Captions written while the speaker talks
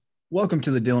Welcome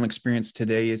to the Dylan Experience.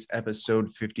 Today is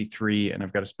episode 53, and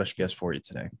I've got a special guest for you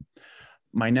today.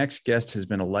 My next guest has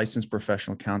been a licensed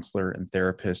professional counselor and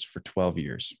therapist for 12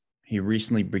 years. He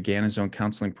recently began his own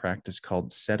counseling practice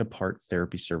called Set Apart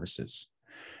Therapy Services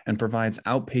and provides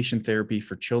outpatient therapy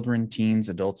for children, teens,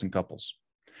 adults, and couples.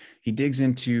 He digs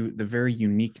into the very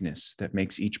uniqueness that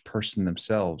makes each person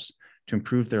themselves to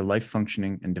improve their life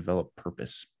functioning and develop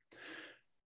purpose.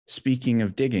 Speaking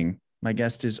of digging, my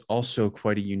guest is also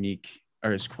quite unique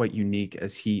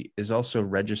as he is also a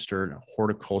registered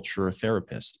horticulture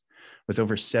therapist with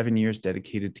over 7 years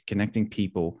dedicated to connecting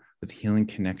people with the healing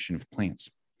connection of plants.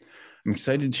 I'm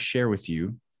excited to share with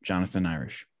you Jonathan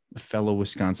Irish, a fellow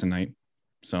Wisconsinite.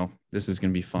 So this is going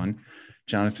to be fun.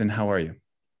 Jonathan, how are you?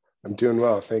 I'm doing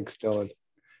well. Thanks, Dylan.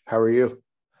 How are you?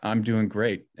 I'm doing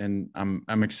great. And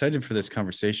I'm excited for this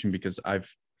conversation because I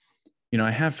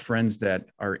have friends that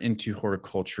are into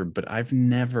horticulture, but I've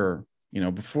never,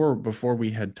 before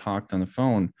we had talked on the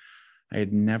phone, I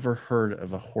had never heard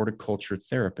of a horticulture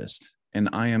therapist. And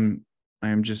I am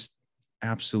just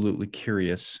absolutely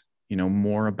curious,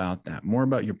 more about that, more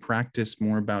about your practice,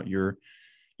 more about your,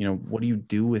 what do you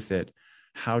do with it?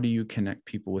 How do you connect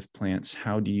people with plants?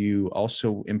 How do you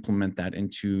also implement that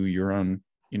into your own,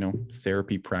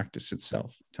 therapy practice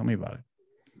itself? Tell me about it.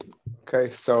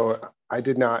 Okay, so I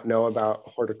did not know about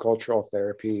horticultural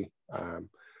therapy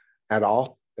at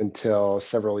all until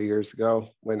several years ago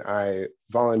when I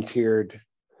volunteered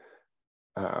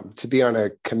to be on a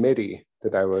committee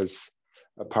that I was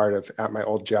a part of at my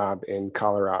old job in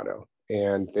Colorado.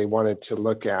 And they wanted to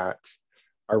look at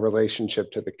our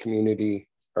relationship to the community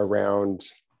around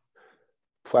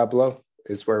Pueblo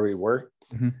is where we were.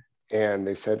 Mm-hmm. And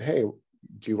they said, hey,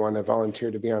 do you want to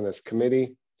volunteer to be on this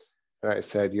committee? And I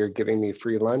said, you're giving me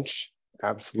free lunch?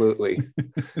 Absolutely.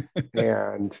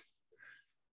 And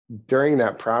during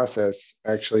that process,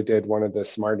 I actually did one of the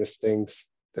smartest things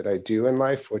that I do in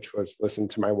life, which was listen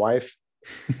to my wife.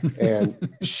 And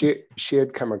she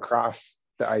had come across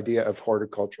the idea of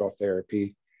horticultural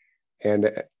therapy.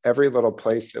 And every little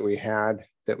place that we had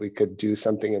that we could do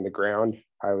something in the ground,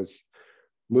 I was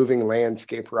moving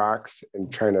landscape rocks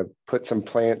and trying to put some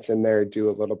plants in there, do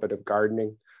a little bit of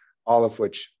gardening, all of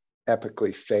which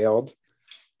epically failed,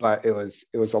 but it was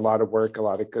a lot of work, a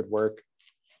lot of good work.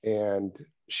 And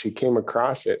she came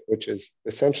across it, which is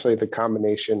essentially the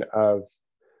combination of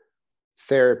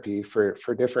therapy for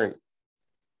different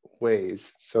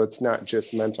ways. So it's not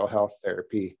just mental health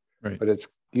therapy, right, but it's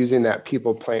using that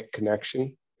people plant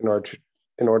connection in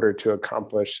order to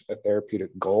accomplish a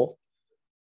therapeutic goal.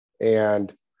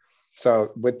 And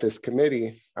so with this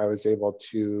committee, I was able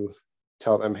to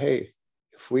tell them, hey,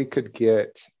 if we could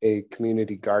get a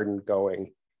community garden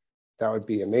going, that would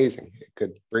be amazing. It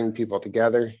could bring people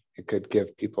together. It could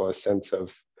give people a sense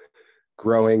of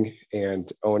growing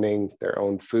and owning their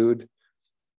own food.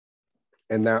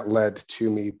 And that led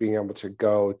to me being able to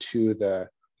go to the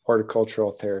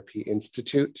Horticultural Therapy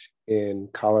Institute in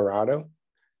Colorado.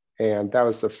 And that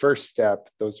was the first step.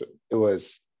 It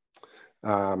was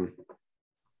 9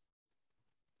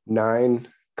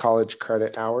 college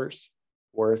credit hours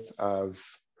worth of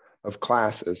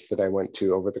classes that I went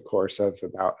to over the course of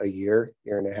about a year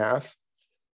and a half.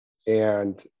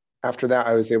 And after that,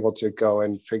 I was able to go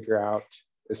and figure out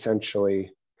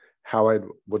essentially how I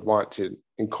would want to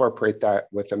incorporate that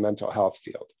with a mental health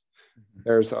field. Mm-hmm.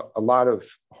 There's a lot of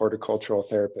horticultural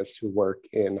therapists who work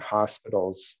in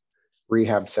hospitals,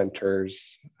 rehab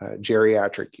centers,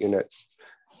 geriatric units,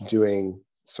 doing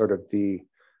sort of the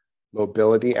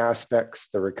mobility aspects,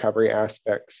 the recovery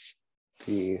aspects,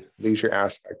 the leisure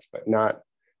aspects, but not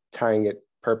tying it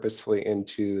purposefully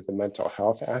into the mental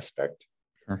health aspect.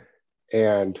 Sure.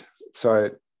 And so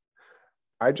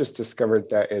I just discovered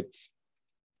that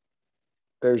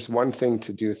there's one thing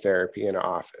to do therapy in an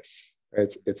office.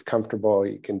 It's comfortable.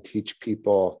 You can teach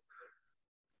people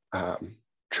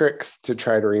tricks to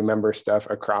try to remember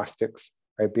stuff, acrostics,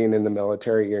 right? Being in the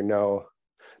military, you're no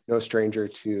stranger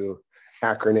to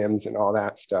acronyms and all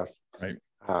that stuff. Right.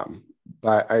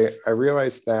 But I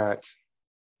realized that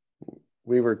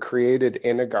we were created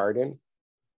in a garden.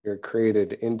 We were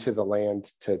created into the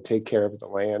land to take care of the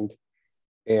land,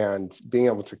 and being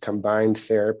able to combine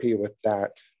therapy with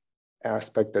that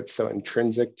aspect that's so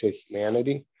intrinsic to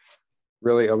humanity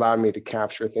really allowed me to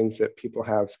capture things that people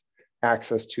have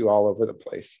access to all over the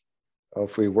place.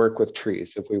 If we work with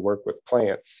trees, if we work with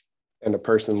plants, and a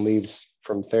person leaves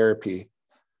from therapy,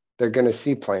 they're going to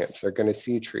see plants, they're going to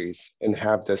see trees, and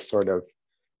have this sort of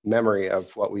memory of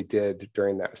what we did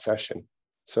during that session.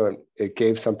 So it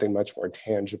gave something much more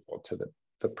tangible to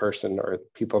the person or the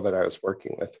people that I was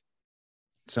working with.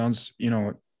 Sounds,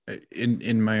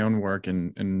 in my own work,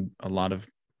 and a lot of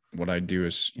what I do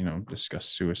is, discuss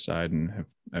suicide, and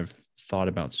I've thought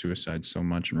about suicide so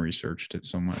much and researched it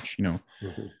so much.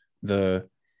 Mhm. The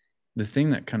the thing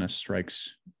that kind of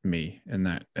strikes me in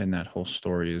that whole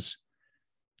story is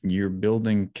you're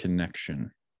building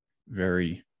connection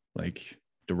very, like,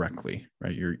 directly,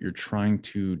 right? You're trying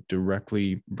to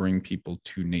directly bring people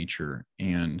to nature,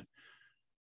 and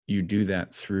you do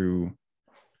that through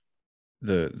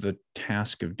the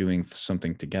task of doing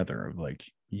something together, of like,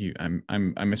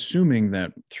 I'm assuming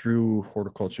that through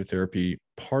horticulture therapy,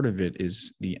 part of it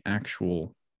is the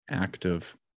actual act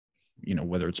of,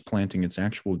 whether it's planting, it's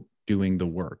actual doing the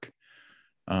work.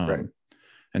 Right.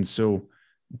 And so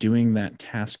doing that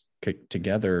task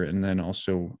together, and then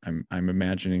also I'm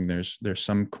imagining there's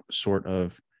some sort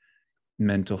of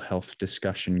mental health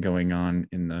discussion going on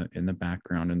in the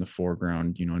background, in the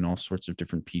foreground, and all sorts of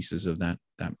different pieces of that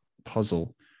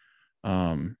puzzle.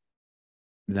 um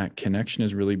that connection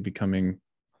is really becoming,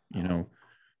 you know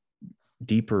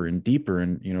deeper and deeper.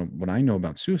 And what I know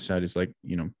about suicide is, like,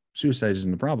 suicide isn't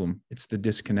the problem, it's the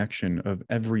disconnection of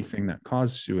everything that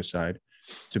caused suicide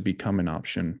to become an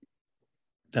option.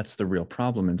 That's the real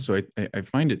problem. And so I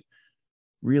find it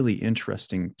really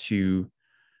interesting to,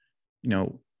 you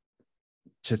know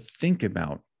to think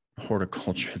about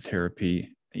horticulture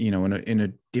therapy, in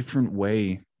a different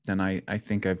way than I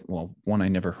think one, I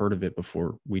never heard of it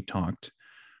before we talked.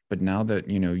 But now that,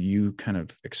 you kind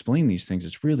of explain these things,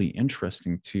 it's really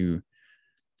interesting to,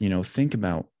 think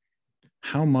about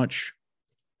how much,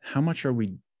 are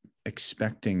we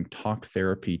expecting talk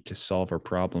therapy to solve our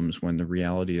problems, when the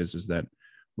reality is that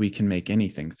we can make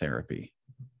anything therapy.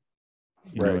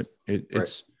 Right.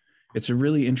 Right. It's a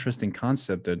really interesting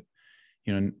concept that,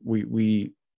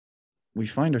 we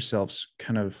find ourselves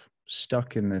kind of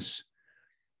stuck in this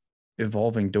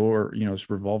evolving door, this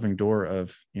revolving door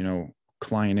of,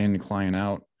 client in, client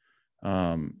out,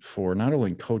 for not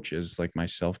only coaches like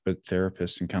myself, but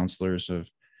therapists and counselors. Of,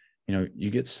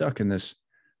 you get stuck in this,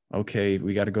 okay,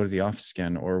 we got to go to the office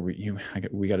again, or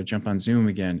we got to jump on Zoom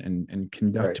again and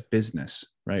conduct Right. business,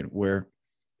 right? Where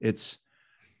it's,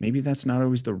 maybe that's not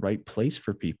always the right place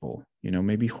for people.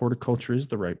 Maybe horticulture is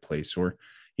the right place. Or,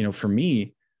 for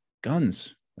me,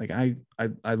 guns, like, I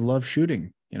love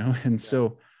shooting, and Yeah.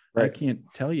 so I Right. can't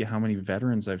tell you how many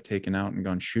veterans I've taken out and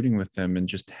gone shooting with them and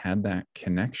just had that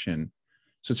connection.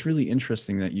 So it's really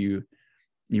interesting that you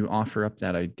offer up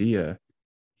that idea,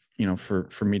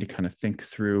 for me to kind of think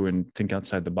through and think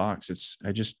outside the box.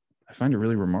 I find it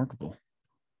really remarkable.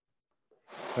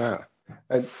 Yeah.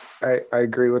 I, I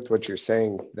agree with what you're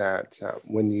saying, that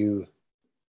when you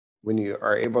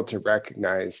are able to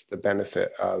recognize the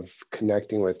benefit of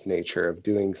connecting with nature, of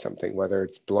doing something, whether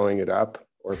it's blowing it up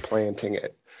or planting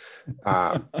it,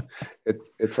 um,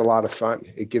 it's a lot of fun.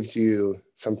 It gives you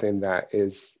something that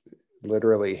is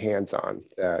literally hands-on,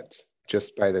 that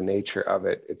just by the nature of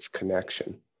it, it's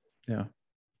connection. Yeah.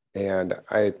 And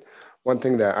one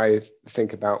thing that I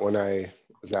think about when I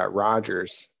was at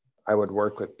Rogers, I would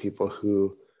work with people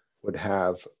who would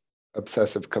have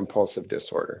obsessive compulsive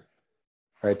disorder,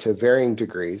 right? To varying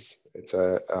degrees. It's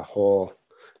a whole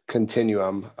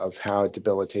continuum of how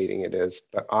debilitating it is.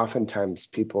 But oftentimes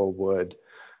people would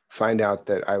find out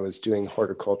that I was doing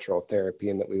horticultural therapy,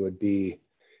 and that we would be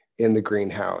in the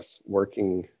greenhouse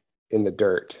working in the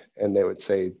dirt. And they would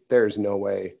say, there's no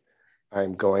way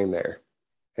I'm going there.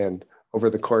 And over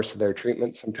the course of their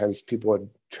treatment, sometimes people would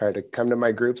try to come to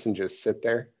my groups and just sit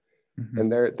there. Mm-hmm.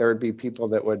 And there would be people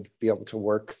that would be able to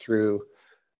work through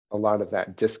a lot of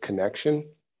that disconnection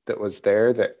that was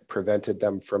there, that prevented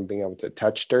them from being able to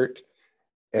touch dirt.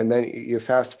 And then you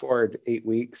fast forward 8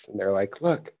 weeks and they're like,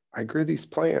 look, I grew these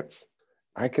plants.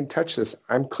 I can touch this.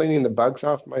 I'm cleaning the bugs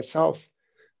off myself.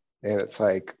 And it's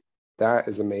like, that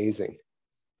is amazing,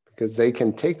 because they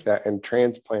can take that and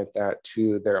transplant that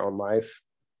to their own life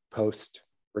post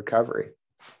recovery.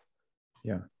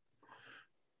 Yeah.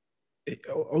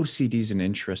 OCD is an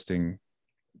interesting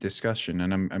discussion,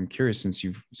 and I'm curious, since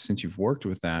you've worked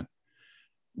with that,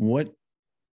 what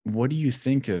do you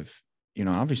think of,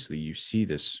 obviously you see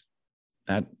this,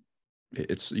 that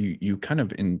it's, you kind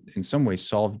of in some ways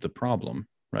solved the problem,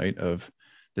 right? Of,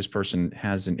 this person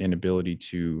has an inability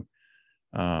to,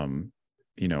 um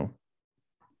you know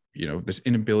this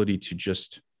inability to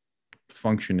just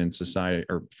function in society,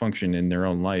 or function in their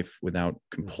own life, without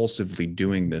compulsively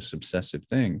doing this obsessive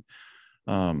thing,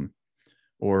 um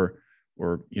or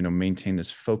maintain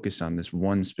this focus on this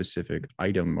one specific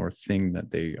item or thing that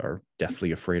they are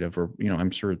deathly afraid of. Or,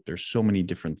 I'm sure there's so many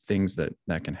different things that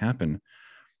can happen.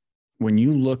 When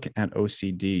you look at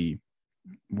OCD,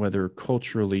 whether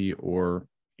culturally or,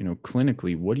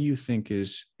 clinically, what do you think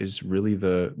is really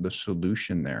the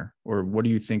solution there? Or what do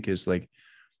you think is like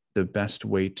the best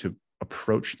way to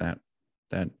approach that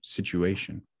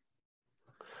situation?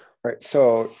 Right.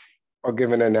 So I'll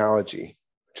give an analogy,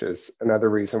 which is another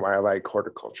reason why I like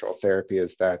horticultural therapy,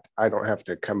 is that I don't have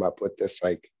to come up with this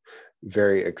like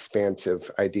very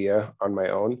expansive idea on my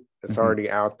own. It's already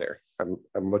out there. I'm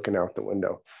looking out the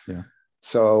window. Yeah.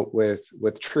 So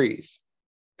with trees,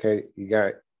 okay,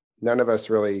 none of us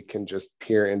really can just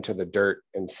peer into the dirt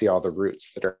and see all the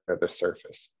roots that are at the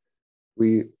surface.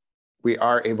 We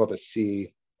are able to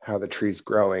see how the tree's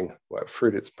growing, what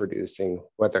fruit it's producing,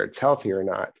 whether it's healthy or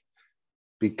not,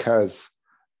 because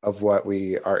of what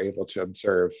we are able to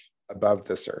observe above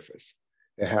the surface.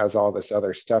 It has all this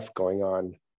other stuff going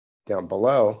on down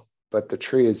below, but the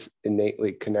tree is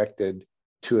innately connected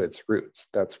to its roots.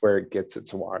 That's where it gets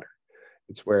its water.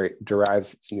 It's where it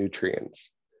derives its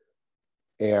nutrients.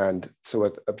 And so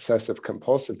with obsessive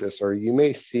compulsive disorder, you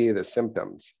may see the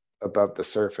symptoms above the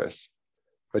surface,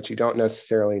 but you don't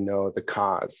necessarily know the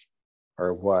cause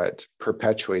or what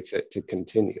perpetuates it to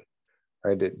continue,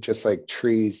 right? Just like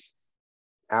trees,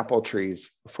 apple trees,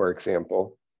 for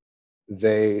example,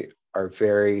 they are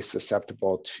very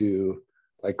susceptible to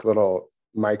like little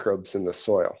microbes in the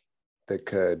soil that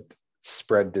could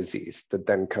spread disease that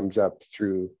then comes up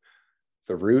through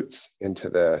the roots into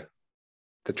the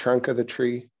trunk of the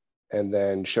tree and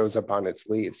then shows up on its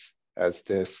leaves as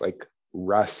this like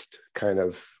rust kind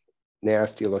of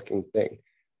nasty looking thing.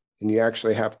 And you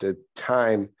actually have to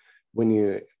time when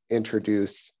you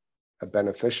introduce a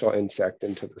beneficial insect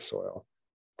into the soil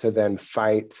to then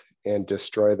fight and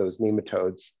destroy those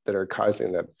nematodes that are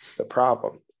causing the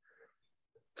problem.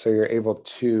 So you're able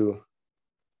to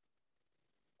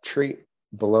treat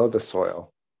below the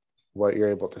soil what you're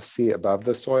able to see above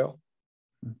the soil,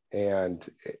 and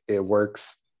it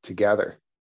works together.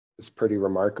 It's pretty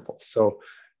remarkable. So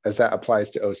as that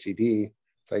applies to OCD,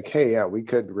 it's like, hey, yeah, we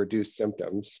could reduce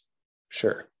symptoms.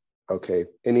 Sure. Okay.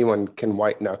 Anyone can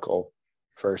white knuckle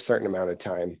for a certain amount of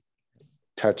time,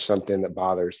 touch something that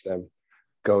bothers them,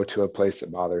 go to a place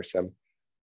that bothers them.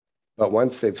 But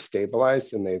once they've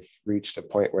stabilized and they've reached a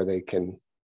point where they can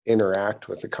interact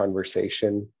with the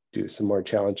conversation, do some more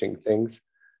challenging things,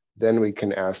 then we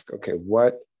can ask, okay,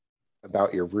 what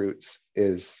about your roots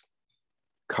is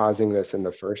causing this in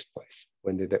the first place?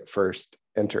 When did it first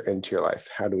enter into your life?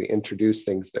 How do we introduce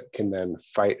things that can then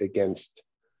fight against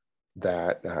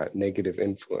that negative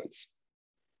influence?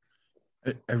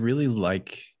 I really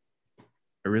like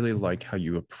how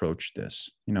you approach this,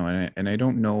 and I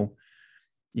don't know,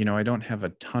 I don't have a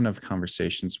ton of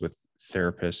conversations with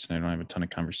therapists, and I don't have a ton of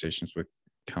conversations with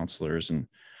counselors, and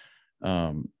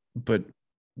but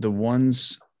the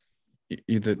ones,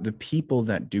 the people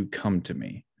that do come to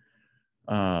me,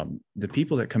 the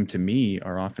people that come to me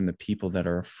are often the people that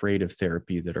are afraid of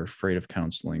therapy, that are afraid of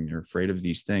counseling, they're afraid of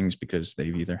these things because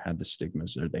they've either had the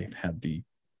stigmas or they've had the,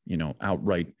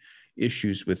 outright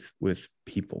issues with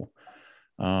people,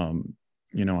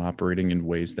 operating in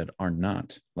ways that are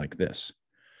not like this.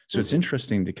 So it's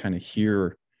interesting to kind of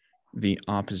hear the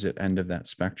opposite end of that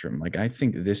spectrum. Like, I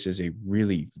think this is a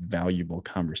really valuable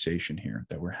conversation here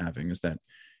that we're having, is that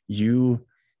you,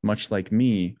 much like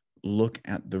me, look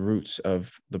at the roots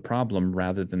of the problem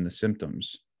rather than the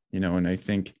symptoms, and I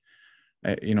think,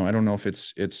 I don't know if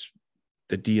it's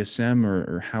the DSM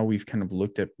or how we've kind of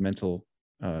looked at mental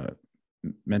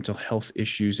health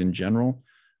issues in general,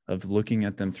 of looking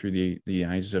at them through the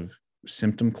eyes of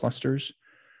symptom clusters.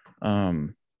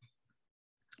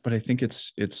 But I think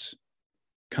it's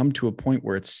come to a point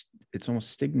where it's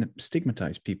almost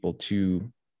stigmatized people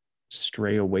to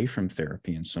stray away from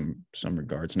therapy in some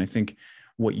regards. And I think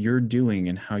what you're doing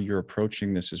and how you're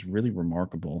approaching this is really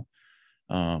remarkable.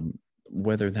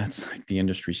 Whether that's like the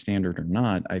industry standard or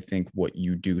not, I think what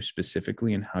you do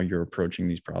specifically and how you're approaching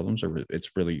these problems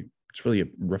it's really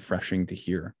refreshing to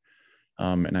hear.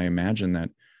 And I imagine that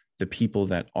the people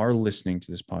that are listening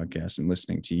to this podcast and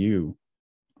listening to you,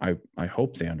 I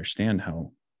hope they understand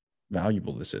how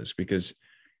valuable this is, because,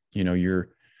 you're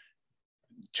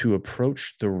to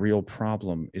approach the real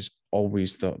problem is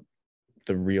always the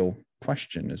real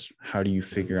question, is how do you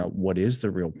figure out what is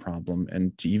the real problem?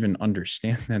 And to even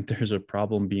understand that there's a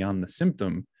problem beyond the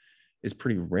symptom is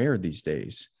pretty rare these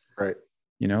days. Right.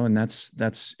 And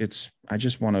I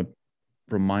just want to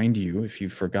remind you, if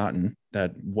you've forgotten,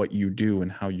 that what you do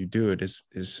and how you do it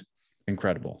is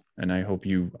incredible. And I hope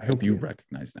you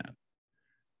recognize that.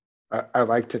 I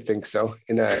like to think so.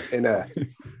 In a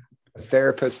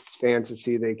therapist's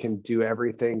fantasy, they can do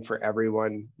everything for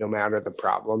everyone, no matter the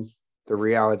problem. The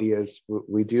reality is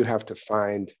we do have to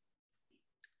find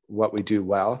what we do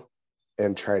well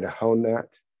and try to hone that,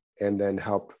 and then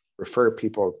help refer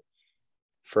people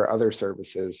for other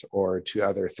services or to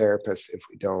other therapists if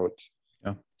we don't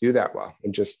do that well,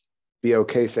 and just be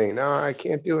okay saying, no, I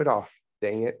can't do it all.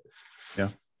 Dang it. Yeah.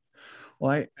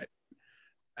 Well,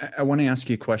 I want to ask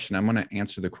you a question. I'm going to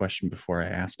answer the question before I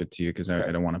ask it to you, because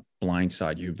I don't want to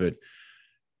blindside you. But,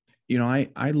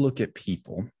 I look at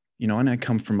people, and I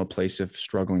come from a place of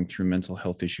struggling through mental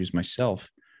health issues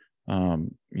myself.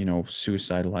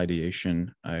 Suicidal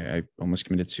ideation. I almost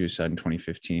committed suicide in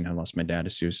 2015. I lost my dad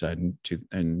to suicide in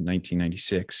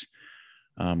 1996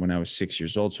 when I was 6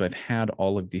 years old. So I've had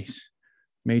all of these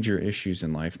major issues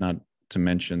in life, not to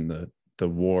mention the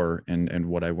war and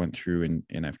what I went through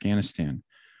in Afghanistan.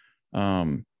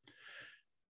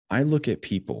 I look at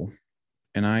people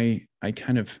and I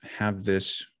kind of have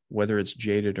this, whether it's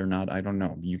jaded or not, I don't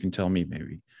know. You can tell me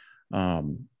maybe.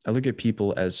 I look at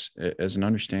people as an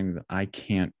understanding that I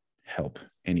can't help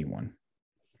anyone,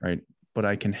 right? But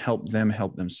I can help them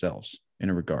help themselves in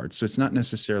a regard. So it's not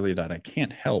necessarily that I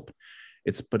can't help.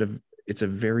 It's a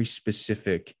very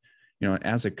specific,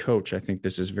 as a coach, I think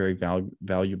this is very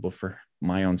valuable for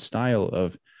my own style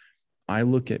of, I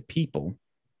look at people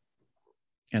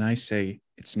and I say,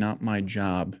 it's not my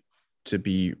job to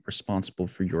be responsible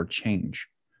for your change.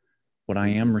 What I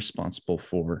am responsible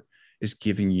for is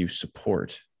giving you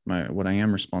support. What I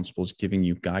am responsible is giving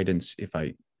you guidance if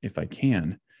I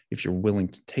can, if you're willing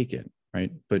to take it,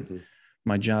 right? But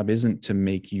my job isn't to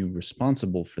make you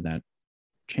responsible for that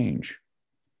change.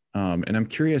 And I'm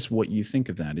curious what you think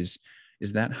of that. Is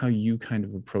that how you kind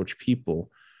of approach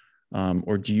people?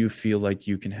 Or do you feel like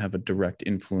you can have a direct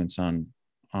influence on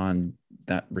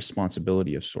that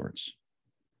responsibility of sorts?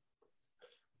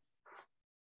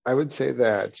 I would say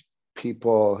that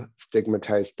people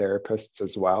stigmatize therapists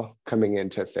as well coming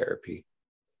into therapy.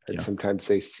 And sometimes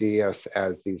they see us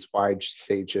as these wise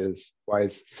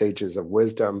sages of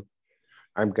wisdom.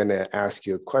 I'm going to ask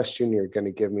you a question. You're going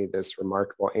to give me this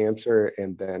remarkable answer.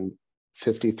 And then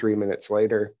 53 minutes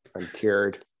later, I'm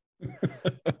cured.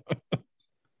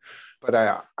 But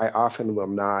I often will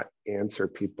not answer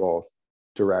people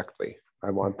directly.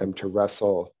 I want them to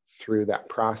wrestle through that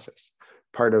process.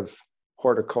 Part of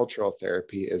horticultural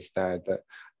therapy is that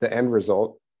the end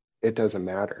result, it doesn't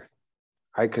matter.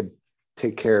 I could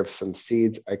take care of some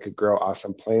seeds, I could grow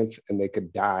awesome plants, and they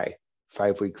could die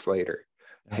 5 weeks later.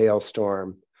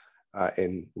 Hailstorm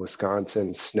in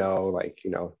Wisconsin, snow, like,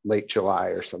 late July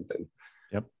or something.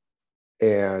 Yep.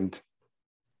 And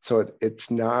so it's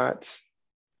not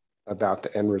about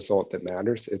the end result that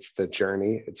matters. It's the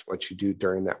journey. It's what you do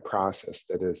during that process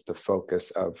that is the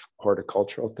focus of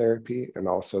horticultural therapy, and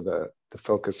also the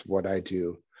focus of what I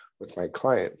do with my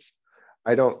clients.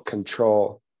 I don't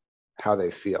control how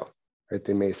they feel, right?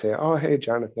 They may say, oh, hey,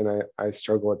 Jonathan, I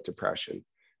struggle with depression.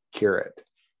 Cure it.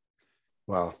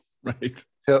 Well, right.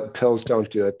 Pills don't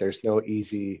do it. There's no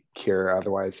easy cure.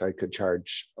 Otherwise, I could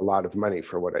charge a lot of money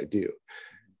for what I do,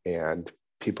 and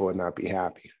people would not be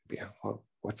happy. Yeah, well,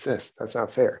 what's this? That's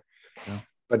not fair. Yeah.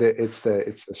 But it's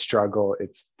the struggle.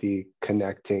 It's the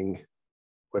connecting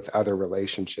with other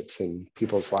relationships in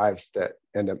people's lives that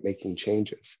end up making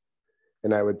changes.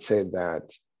 And I would say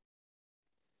that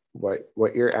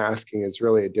what you're asking is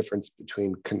really a difference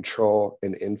between control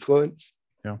and influence.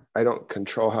 Yeah. I don't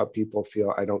control how people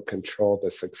feel. I don't control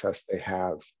the success they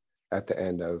have at the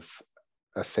end of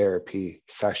a therapy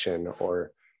session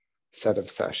or set of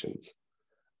sessions.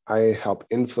 I help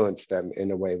influence them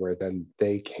in a way where then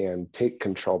they can take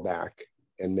control back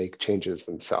and make changes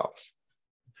themselves.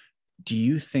 Do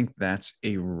you think that's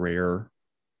a rare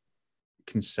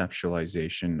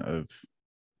conceptualization of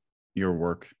your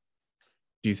work?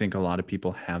 Do you think a lot of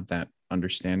people have that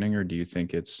understanding, or do you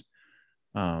think it's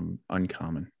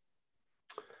uncommon?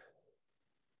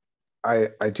 I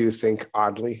do think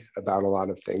oddly about a lot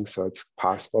of things, so it's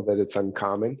possible that it's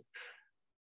uncommon.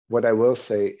 What I will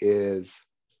say is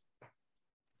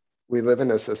we live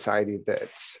in a society that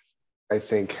I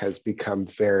think has become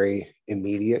very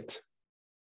immediate,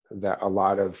 that a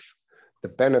lot of the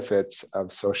benefits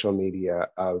of social media,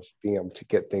 of being able to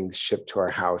get things shipped to our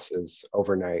houses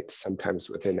overnight, sometimes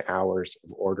within hours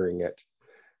of ordering it,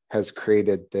 has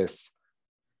created this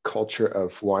culture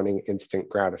of wanting instant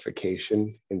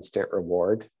gratification, instant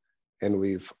reward. And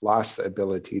we've lost the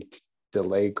ability to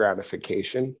delay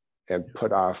gratification and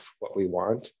put off what we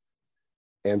want.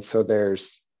 And so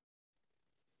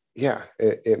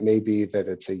it may be that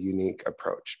it's a unique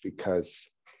approach, because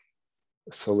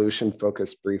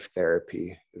solution-focused brief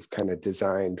therapy is kind of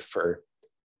designed for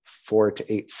 4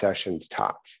 to 8 sessions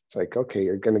tops. It's like, okay,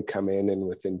 you're going to come in and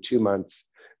within 2 months,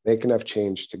 make enough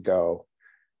change to go.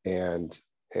 And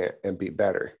and be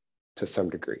better to some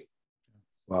degree.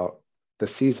 Well, the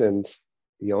seasons,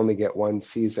 you only get one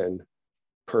season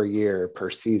per year per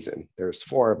season. There's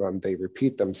 4 of them. They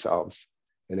repeat themselves.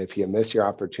 And if you miss your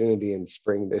opportunity in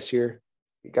spring this year,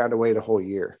 you got to wait a whole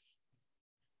year.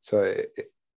 So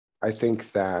I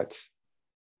think that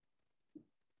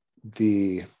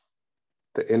the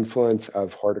influence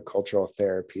of horticultural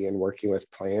therapy and working with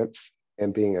plants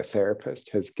and being a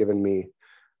therapist has given me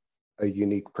a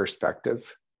unique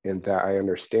perspective in that I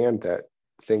understand that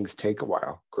things take a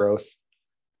while. Growth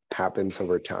happens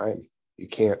over time. I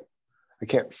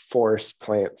can't force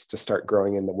plants to start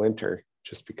growing in the winter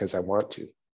just because I want to.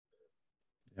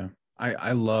 Yeah.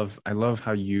 I love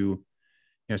how you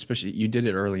know, especially you did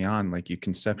it early on, like you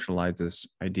conceptualize this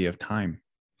idea of time,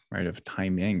 right? Of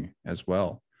timing as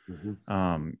well.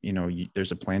 Mm-hmm. You know,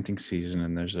 there's a planting season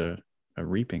and there's a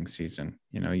reaping season.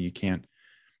 You know, you can't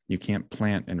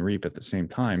plant and reap at the same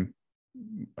time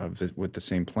with the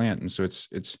same plant. And so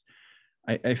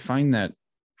I find that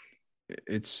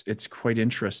it's quite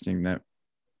interesting that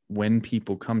when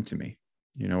people come to me,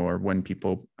 you know, or when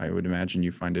people, I would imagine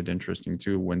you find it interesting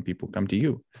too, when people come to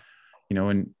you, you know,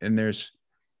 and there's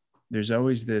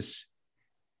always this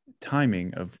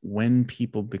timing of when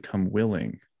people become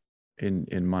willing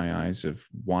in my eyes of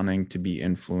wanting to be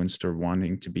influenced or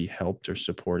wanting to be helped or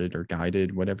supported or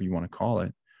guided, whatever you want to call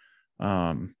it.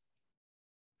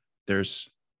 There's,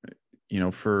 you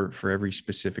know, for every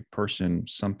specific person,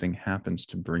 something happens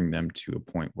to bring them to a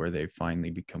point where they finally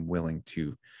become willing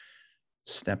to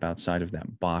step outside of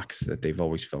that box that they've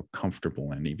always felt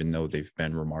comfortable in, even though they've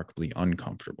been remarkably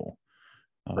uncomfortable.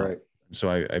 Right.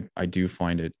 So I do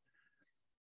find it,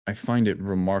 I find it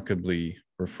remarkably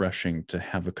refreshing to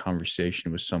have a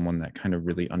conversation with someone that kind of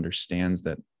really understands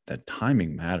that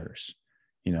timing matters.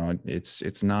 You know,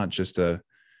 it's not just a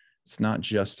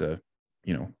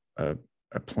you know,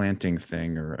 a planting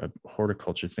thing or a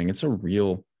horticulture thing. It's a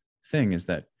real thing, is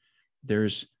that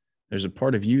there's a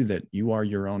part of you that you are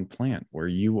your own plant, where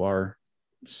you are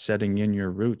setting in your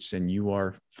roots and you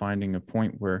are finding a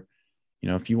point where, you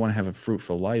know, if you want to have a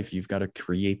fruitful life, you've got to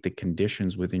create the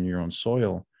conditions within your own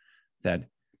soil that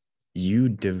you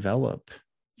develop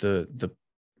the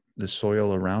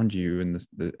soil around you and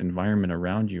the environment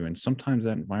around you. And sometimes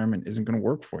that environment isn't going to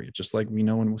work for you, just like we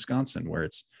know in Wisconsin, where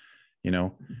it's, you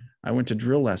know, I went to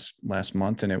drill last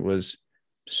month and it was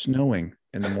snowing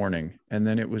in the morning, and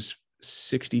then it was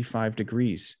 65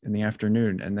 degrees in the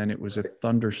afternoon, and then it was a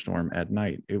thunderstorm at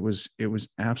night. It was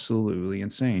absolutely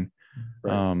insane.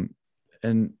 Right.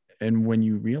 And when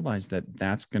you realize that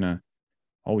that's going to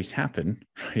always happen,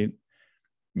 right,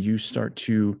 you start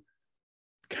to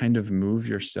kind of move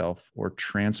yourself or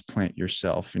transplant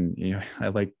yourself. And, you know, I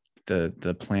like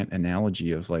the plant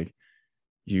analogy of like,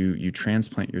 you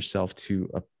transplant yourself to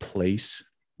a place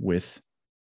with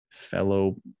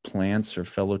fellow plants or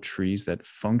fellow trees that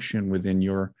function within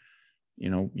your, you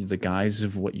know, the guise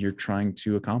of what you're trying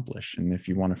to accomplish. And if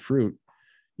you want a fruit,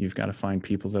 you've got to find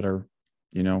people that are,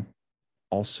 you know,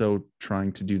 also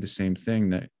trying to do the same thing,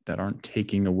 that aren't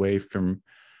taking away from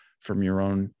your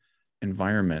own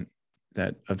environment,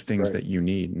 that of things Right. that you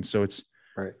need. And so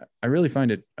Right. I really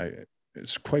find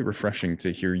it's quite refreshing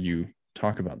to hear you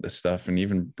talk about this stuff and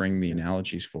even bring the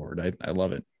analogies forward. I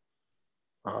love it.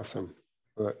 Awesome.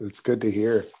 Well, it's good to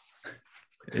hear.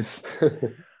 It's,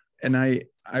 and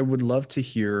I would love to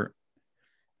hear,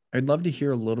 I'd love to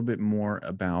hear a little bit more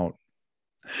about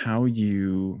how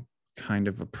you kind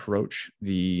of approach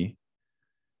the,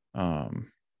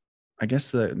 I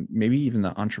guess maybe even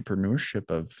the entrepreneurship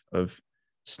of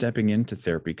stepping into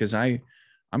therapy. Cause I'm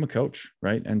a coach,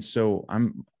 right? And so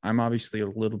I'm obviously a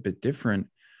little bit different,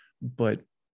 but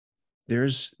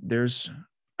there's,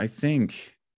 I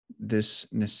think, this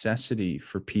necessity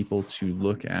for people to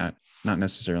look at, not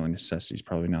necessarily necessity is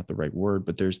probably not the right word,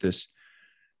 but there's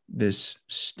this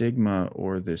stigma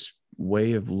or this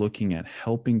way of looking at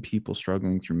helping people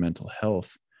struggling through mental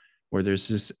health, where there's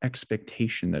this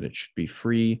expectation that it should be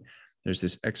free. There's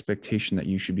this expectation that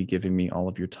you should be giving me all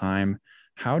of your time.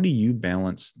 How do you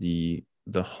balance the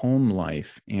home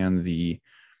life and the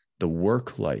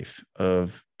work life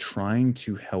of trying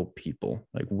to help people?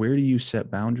 Like, where do you set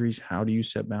boundaries? How do you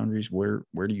set boundaries? Where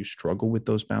do you struggle with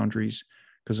those boundaries?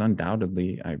 Because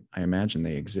undoubtedly, I imagine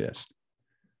they exist.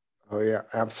 Oh yeah,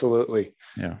 absolutely.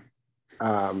 Yeah.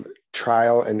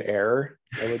 Trial and error,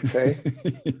 I would say.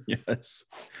 Yes.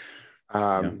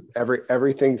 Yeah.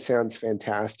 Everything sounds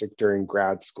fantastic during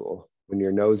grad school when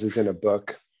your nose is in a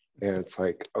book and it's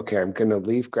like, okay, I'm going to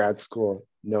leave grad school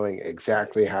knowing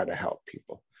exactly how to help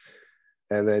people.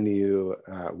 And then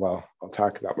well, I'll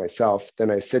talk about myself. Then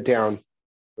I sit down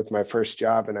with my first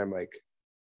job and I'm like,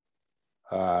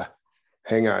 uh,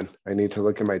 hang on, I need to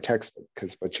look in my textbook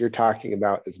because what you're talking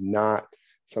about is not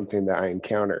something that I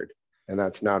encountered. And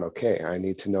that's not okay. I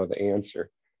need to know the answer.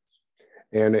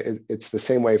 And it's the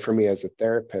same way for me as a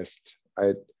therapist.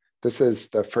 This is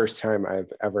the first time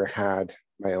I've ever had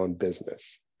my own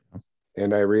business.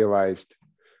 And I realized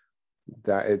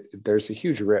that there's a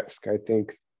huge risk. I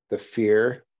think the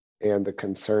fear and the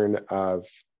concern of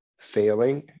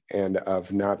failing and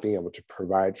of not being able to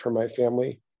provide for my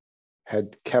family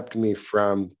had kept me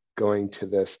from going to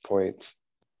this point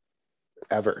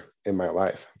ever in my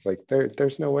life. It's like,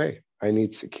 there's no way. I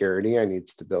need security. I need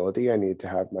stability. I need to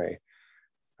have my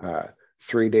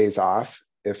 3 days off.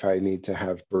 If I need to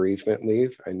have bereavement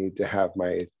leave, I need to have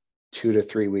my 2 to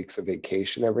 3 weeks of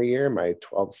vacation every year, my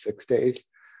 12 sick days.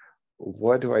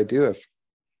 What do I do if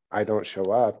I don't show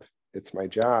up? It's my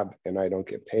job and I don't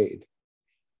get paid.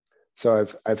 So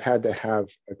I've had to have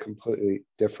a completely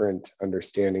different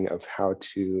understanding of how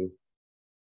to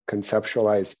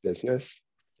conceptualize business.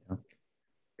 Yeah.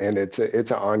 And it's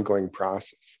an ongoing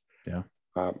process. Yeah.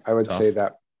 I would Tough. say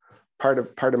that part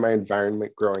of my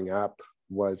environment growing up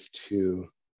was to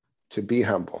be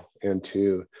humble and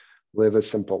to live a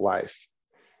simple life.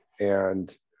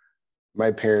 And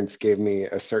my parents gave me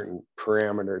a certain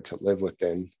parameter to live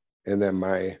within. And then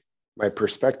my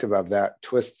perspective of that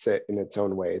twists it in its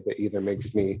own way that either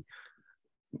makes me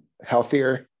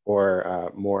healthier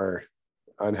or more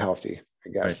unhealthy, I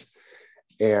guess.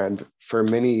 Right. And for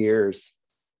many years,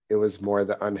 it was more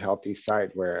the unhealthy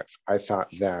side where I thought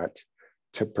that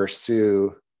to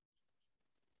pursue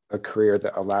a career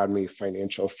that allowed me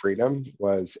financial freedom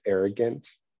was arrogant.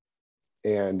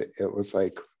 And it was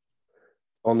like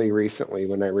only recently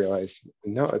when I realized,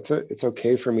 no, it's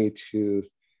okay for me to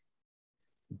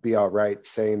be all right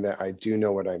saying that I do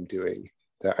know what I'm doing,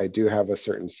 that I do have a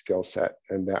certain skill set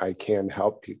and that I can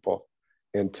help people,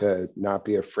 and to not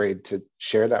be afraid to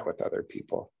share that with other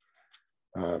people.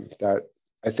 That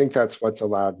I think that's what's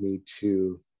allowed me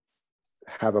to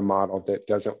have a model that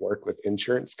doesn't work with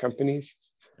insurance companies.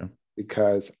 Yeah.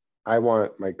 Because I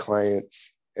want my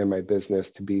clients and my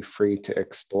business to be free to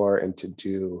explore and to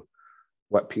do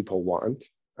what people want.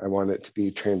 I want it to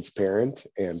be transparent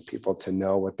and people to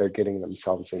know what they're getting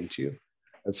themselves into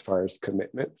as far as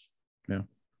commitments. Yeah.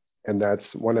 And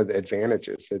that's one of the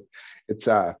advantages. It's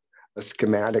a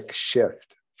schematic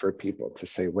shift for people to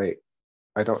say, wait,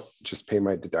 I don't just pay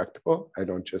my deductible. I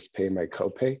don't just pay my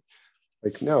copay.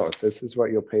 Like, no, this is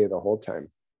what you'll pay the whole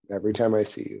time, every time I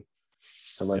see you.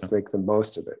 So let's make the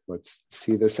most of it. Let's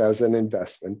see this as an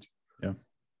investment. Yeah.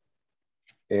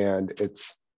 And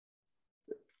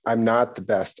I'm not the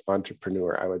best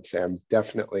entrepreneur, I would say. I'm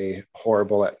definitely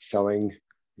horrible at selling,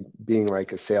 being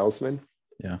like a salesman.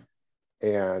 Yeah.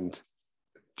 And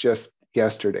just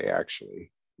yesterday,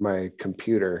 actually, my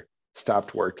computer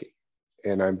stopped working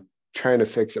and I'm trying to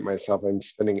fix it myself. I'm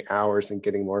spending hours and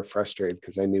getting more frustrated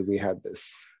because I knew we had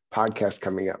this podcast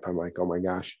coming up. I'm like, oh my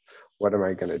gosh, what am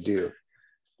I going to do?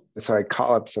 And so I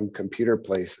call up some computer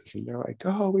places and they're like,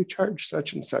 oh, we charge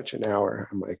such and such an hour.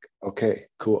 I'm like, okay,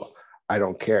 cool. I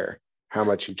don't care how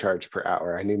much you charge per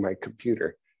hour. I need my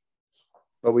computer.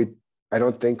 But I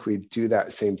don't think we do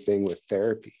that same thing with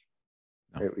therapy.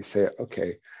 No. Right? We say,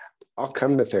 okay, I'll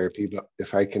come to therapy, but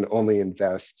if I can only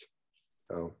invest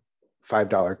 $5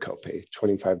 copay,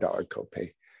 $25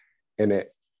 copay, and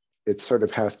it sort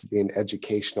of has to be an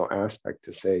educational aspect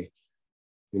to say,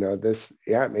 this,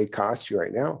 it may cost you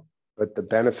right now, but the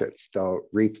benefits, they'll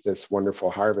reap this wonderful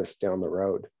harvest down the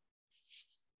road.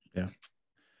 Yeah.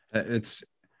 I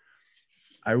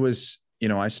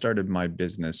started my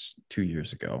business 2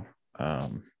 years ago.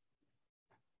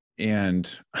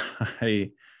 And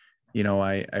I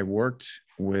worked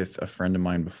with a friend of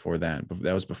mine before that.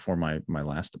 That was before my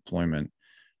last deployment.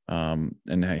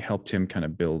 And I helped him kind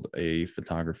of build a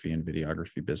photography and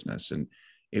videography business. And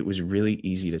it was really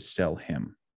easy to sell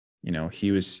him.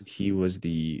 He was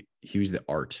the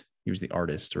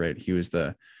artist, right?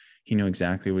 He knew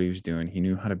exactly what he was doing. He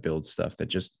knew how to build stuff that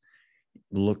just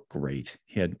looked great.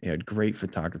 He had great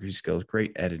photography skills,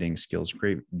 great editing skills,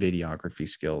 great videography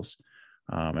skills.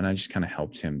 And I just kind of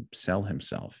helped him sell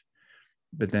himself.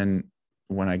 But then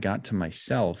when I got to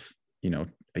myself,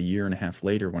 a year and a half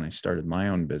later, when I started my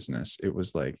own business, it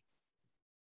was like,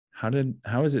 how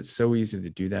is it so easy to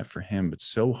do that for him, but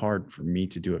so hard for me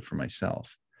to do it for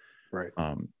myself? Right.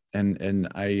 And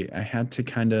I had to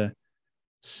kind of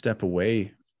step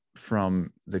away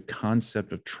from the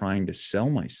concept of trying to sell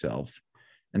myself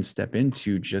and step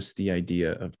into just the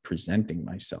idea of presenting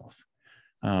myself.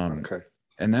 Okay.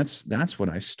 And that's what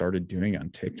I started doing on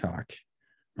TikTok.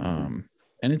 And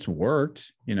it's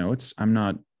worked. I'm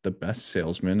not the best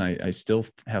salesman. I still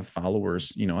have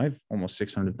followers. I have almost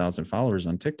 600,000 followers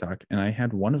on TikTok. And I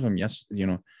had one of them,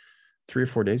 3 or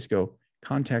 4 days ago,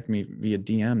 contact me via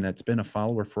DM that's been a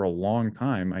follower for a long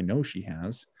time. I know she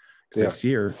has, because I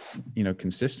see her,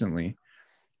 consistently.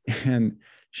 And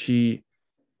she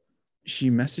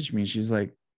messaged me. She's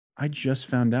like, I just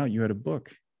found out you had a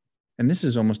book. And this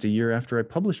is almost a year after I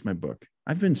published my book.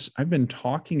 I've been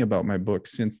talking about my book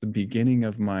since the beginning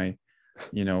of my,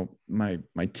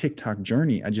 my TikTok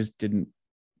journey. I just didn't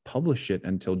publish it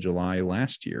until July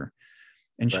last year.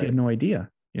 And she had no idea,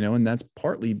 and that's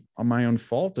partly on my own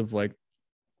fault of like,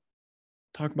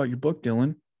 talk about your book,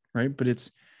 Dylan. Right. But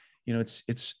it's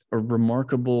a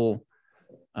remarkable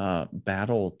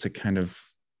battle to kind of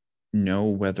know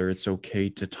whether it's okay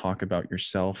to talk about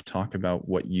yourself, talk about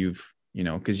what you've,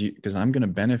 because I'm going to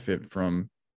benefit from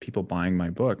people buying my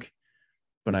book,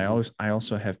 but I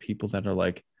also have people that are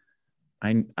like,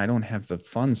 I don't have the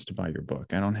funds to buy your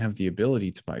book. I don't have the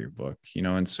ability to buy your book,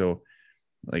 and so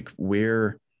like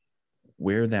where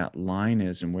that line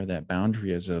is and where that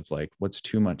boundary is of like what's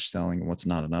too much selling and what's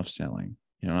not enough selling.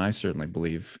 And I certainly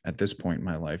believe at this point in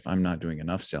my life, I'm not doing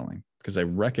enough selling because I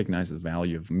recognize the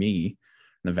value of me,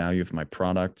 the value of my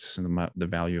products, and the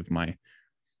value of my,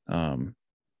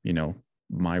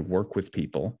 my work with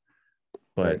people.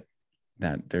 But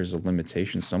that there's a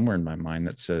limitation somewhere in my mind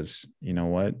that says, you know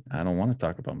what, I don't want to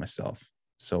talk about myself.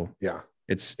 So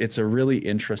it's a really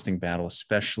interesting battle,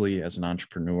 especially as an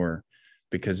entrepreneur,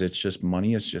 because it's just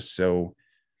money is just so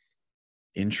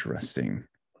interesting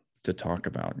to talk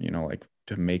about, like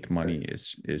to make money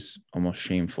is almost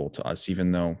shameful to us,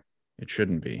 even though it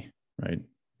shouldn't be, right?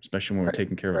 Especially when we're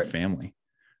taking care of a family,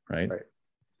 right?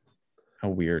 How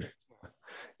weird.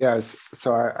 Yes.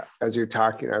 So as you're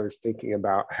talking, I was thinking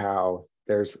about how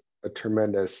there's a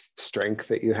tremendous strength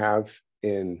that you have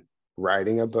in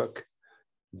writing a book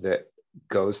that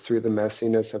goes through the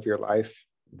messiness of your life,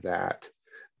 that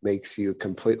makes you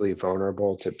completely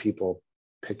vulnerable to people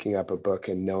picking up a book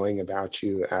and knowing about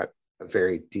you at a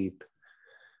very deep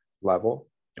level.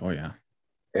 Oh yeah.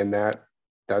 And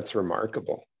that's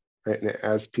remarkable. Right? And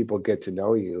as people get to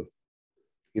know you,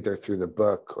 either through the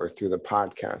book or through the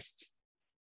podcasts,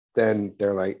 then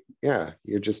they're like, yeah,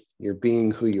 you're being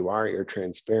who you are, you're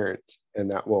transparent. And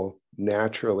that will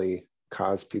naturally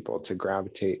cause people to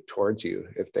gravitate towards you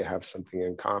if they have something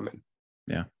in common.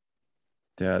 Yeah.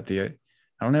 I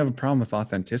don't have a problem with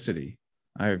authenticity.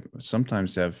 I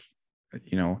sometimes have,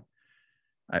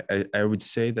 I would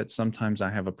say that sometimes I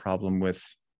have a problem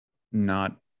with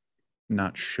not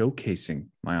showcasing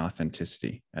my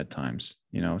authenticity at times.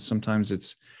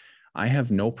 Sometimes I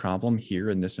have no problem here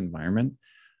in this environment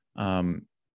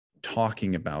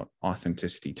talking about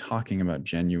authenticity, talking about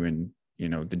genuine,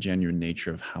 the genuine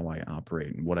nature of how I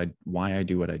operate and why I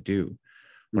do what I do.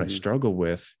 What I struggle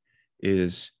with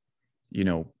is,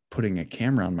 putting a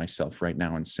camera on myself right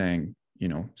now and saying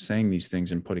these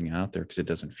things and putting it out there because it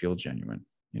doesn't feel genuine,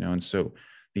 and so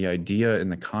the idea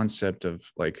and the concept of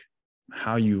like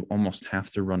how you almost have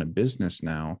to run a business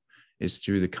now is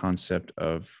through the concept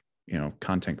of,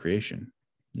 content creation,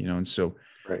 and so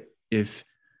if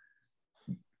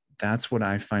that's what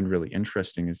I find really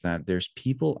interesting is that there's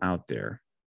people out there,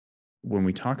 when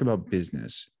we talk about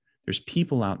business, there's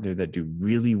people out there that do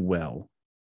really well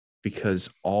because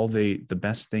the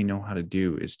best they know how to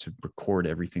do is to record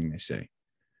everything they say.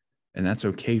 And that's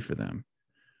okay for them.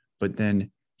 But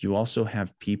then you also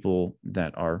have people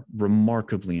that are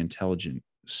remarkably intelligent,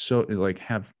 so like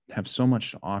have so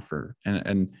much to offer.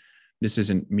 And this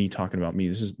isn't me talking about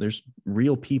me. There's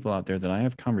real people out there that I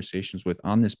have conversations with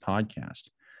on this podcast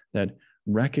that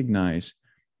recognize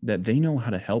that they know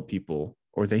how to help people,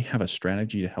 or they have a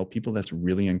strategy to help people that's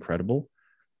really incredible,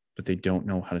 but they don't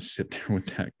know how to sit there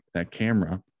with that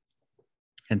camera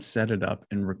and set it up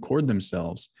and record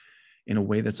themselves in a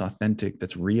way that's authentic,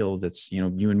 that's real, that's, you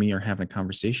and me are having a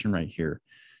conversation right here.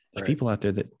 There's people out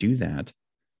there that do that,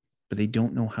 but they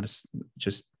don't know how to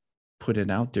just put it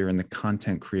out there in the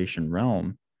content creation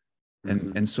realm.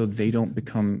 And so they don't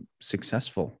become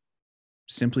successful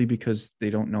simply because they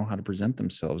don't know how to present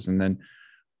themselves. And then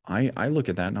I look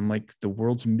at that and I'm like, the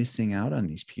world's missing out on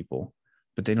these people,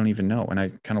 but they don't even know. And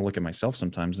I kind of look at myself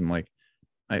sometimes. I'm like,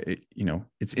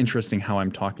 it's interesting how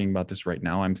I'm talking about this right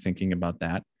now. I'm thinking about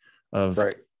that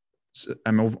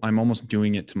I'm almost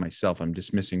doing it to myself. I'm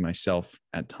dismissing myself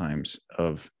at times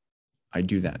of, I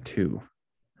do that too.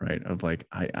 Right. Of like,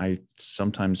 I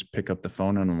sometimes pick up the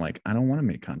phone and I'm like, I don't want to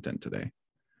make content today.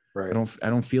 Right. I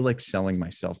don't feel like selling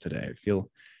myself today. It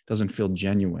doesn't feel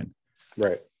genuine.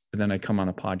 Right. But then I come on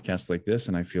a podcast like this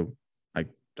and I feel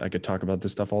I could talk about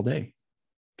this stuff all day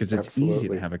because it's easy to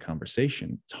Absolutely. have a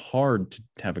conversation. It's hard to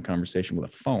have a conversation with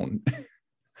a phone.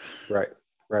 Right.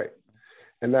 Right.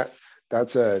 And that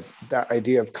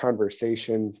idea of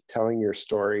conversation, telling your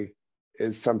story,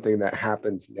 is something that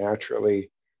happens naturally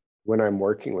when I'm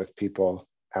working with people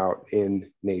out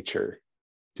in nature,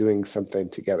 doing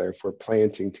something together. If we're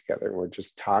planting together and we're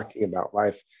just talking about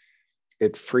life,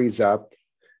 it frees up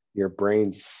your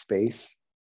brain's space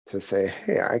to say,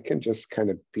 hey, I can just kind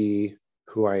of be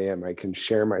who I am. I can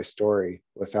share my story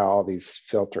without all these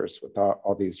filters, without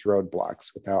all these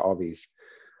roadblocks, without all these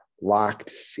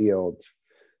locked, sealed,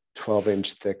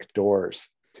 12-inch thick doors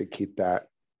to keep that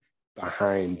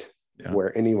behind Yeah.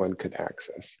 where anyone could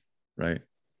access. Right.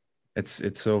 It's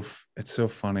so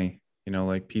funny,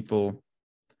 like people,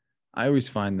 I always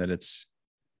find that it's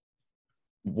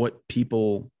what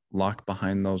people lock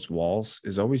behind those walls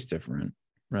is always different,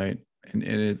 right? And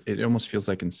it almost feels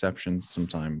like Inception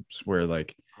sometimes, where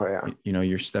like, Oh yeah.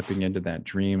 you're stepping into that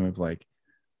dream of like,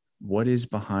 what is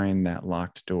behind that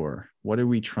locked door? What are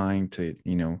we trying to,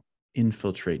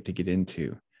 infiltrate to get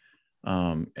into?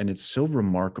 And it's so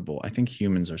remarkable. I think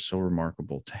humans are so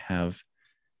remarkable to have,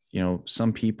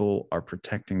 some people are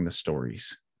protecting the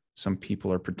stories. Some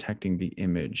people are protecting the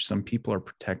image. Some people are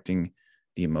protecting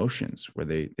the emotions, where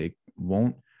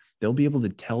they'll be able to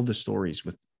tell the stories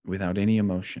without any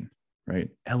emotion, right?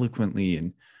 Eloquently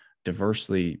and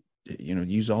diversely,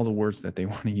 use all the words that they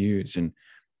want to use,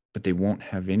 but they won't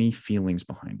have any feelings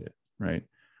behind it, right?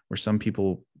 Where some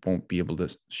people won't be able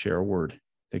to share a word.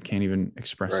 They can't even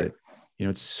express Right. it.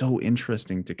 It's so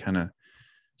interesting to kind of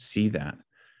see that.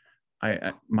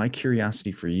 My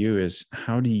curiosity for you is,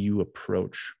 how do you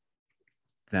approach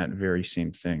that very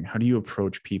same thing? How do you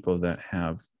approach people that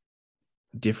have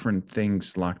different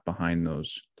things locked behind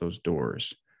those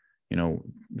doors,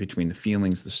 between the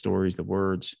feelings, the stories, the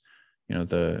words,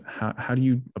 how do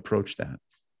you approach that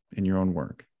in your own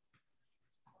work?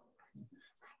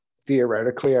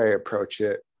 Theoretically, I approach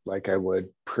it like I would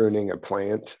pruning a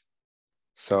plant.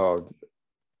 So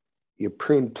you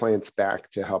prune plants back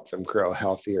to help them grow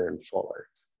healthier and fuller.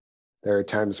 There are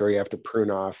times where you have to prune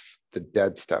off the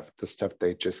dead stuff, the stuff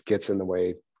that just gets in the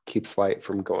way, keeps light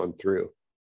from going through.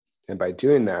 And by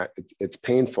doing that, it's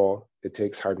painful. It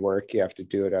takes hard work. You have to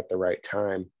do it at the right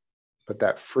time. But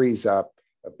that frees up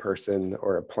a person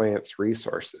or a plant's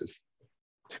resources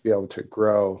to be able to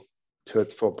grow to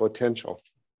its full potential.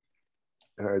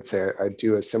 And I would say I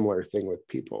do a similar thing with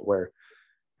people, where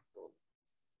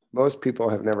most people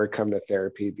have never come to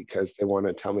therapy because they want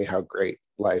to tell me how great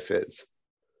life is.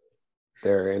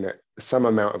 They're in some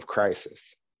amount of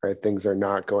crisis, right? Things are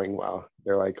not going well.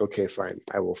 They're like, okay, fine.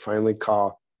 I will finally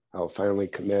call. I will finally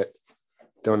commit.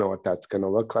 Don't know what that's going to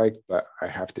look like, but I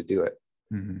have to do it.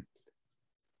 Mm-hmm.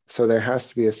 So there has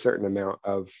to be a certain amount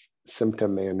of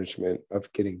symptom management,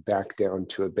 of getting back down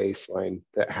to a baseline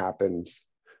that happens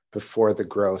before the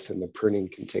growth and the pruning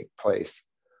can take place.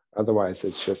 Otherwise,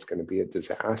 it's just going to be a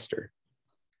disaster.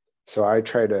 So I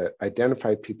try to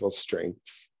identify people's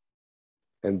strengths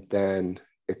and then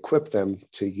equip them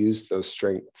to use those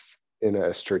strengths in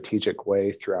a strategic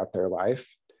way throughout their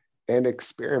life, and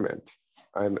experiment.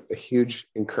 I'm a huge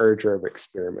encourager of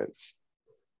experiments,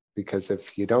 because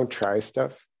if you don't try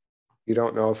stuff, you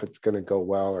don't know if it's going to go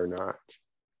well or not.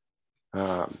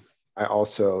 I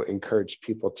also encourage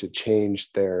people to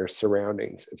change their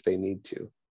surroundings if they need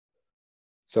to.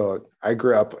 So I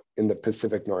grew up in the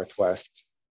Pacific Northwest,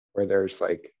 where there's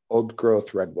like old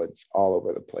growth redwoods all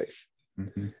over the place.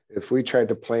 Mm-hmm. If we tried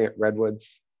to plant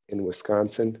redwoods in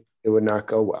Wisconsin, it would not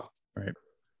go well. Right.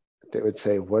 They would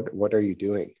say, what are you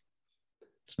doing?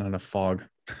 It's not a fog.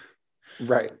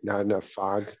 Right, not enough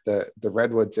fog. The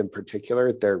redwoods in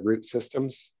particular, their root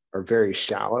systems are very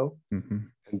shallow, Mm-hmm.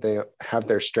 and they have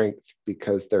their strength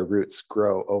because their roots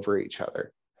grow over each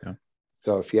other. Yeah.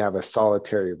 So if you have a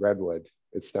solitary redwood,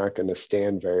 it's not going to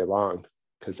stand very long,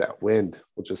 because that wind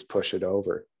will just push it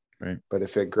over. Right. But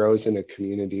if it grows in a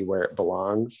community where it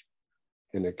belongs,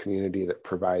 in a community that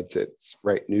provides its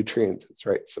right nutrients, its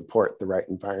right support, the right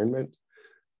environment,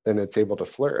 then it's able to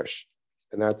flourish.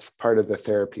 And that's part of the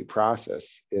therapy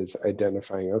process, is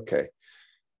identifying, okay,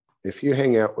 if you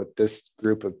hang out with this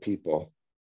group of people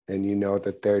and you know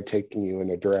that they're taking you in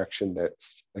a direction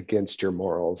that's against your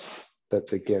morals,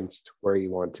 that's against where you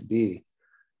want to be,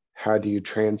 how do you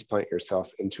transplant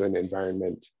yourself into an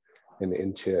environment and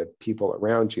into people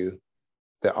around you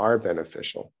that are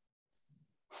beneficial?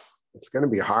 It's going to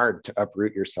be hard to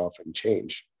uproot yourself and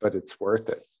change, but it's worth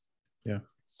it. Yeah.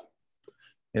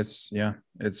 It's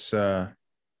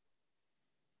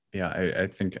I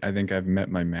think I've met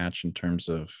my match in terms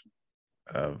of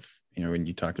when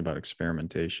you talked about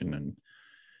experimentation, and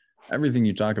everything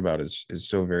you talk about is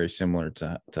so very similar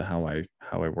to how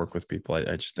I work with people.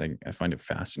 I just think I find it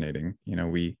fascinating.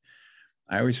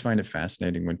 I always find it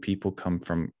fascinating when people come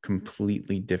from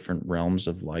completely different realms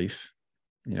of life,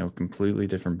 completely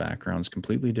different backgrounds,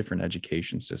 completely different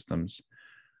education systems.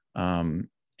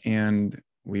 And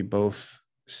we both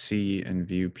see and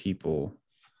view people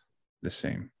the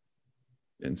same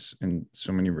in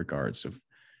so many regards of,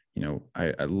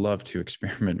 I love to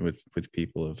experiment with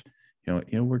people of,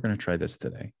 we're going to try this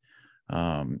today.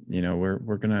 We're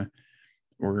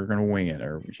gonna wing it,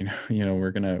 or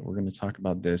we're gonna talk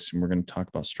about this, and we're gonna talk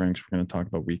about strengths, we're gonna talk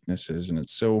about weaknesses, and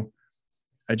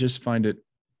I just find it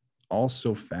all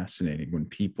so fascinating when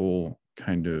people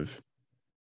kind of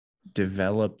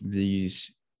develop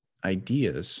these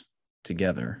ideas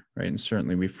together, right? And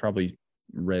certainly we've probably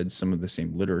read some of the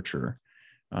same literature,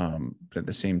 but at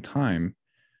the same time,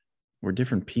 we're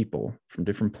different people from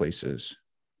different places,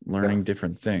 learning Yeah.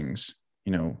 different things.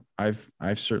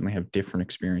 I've certainly have different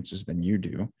experiences than you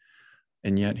do,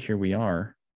 and yet here we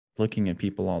are looking at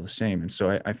people all the same. And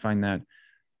so I find that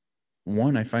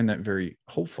very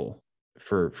hopeful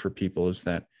for people, is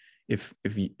that if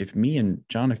me and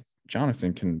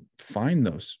Jonathan can find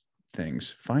those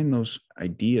things, find those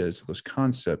ideas, those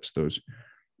concepts, those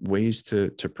ways to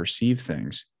perceive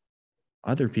things,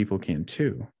 other people can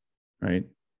too, right?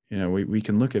 We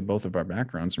can look at both of our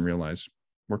backgrounds and realize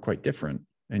we're quite different,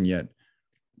 and yet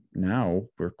now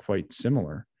we're quite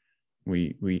similar.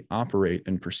 We operate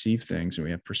and perceive things, and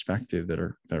we have perspective that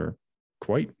are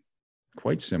quite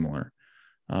similar,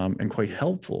 and quite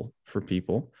helpful for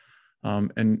people.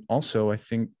 And also,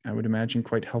 I would imagine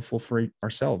quite helpful for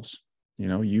ourselves.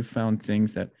 You found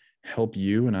things that help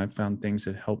you, and I've found things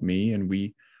that help me, and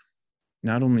we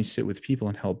not only sit with people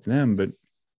and help them, but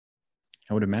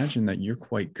I would imagine that you're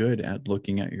quite good at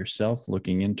looking at yourself,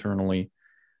 looking internally.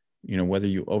 Whether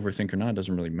you overthink or not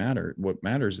doesn't really matter. What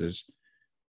matters is,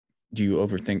 do you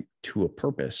overthink to a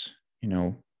purpose? I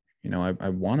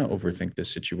want to overthink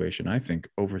this situation. I think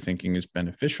overthinking is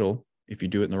beneficial if you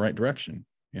do it in the right direction.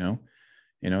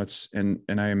 It's, and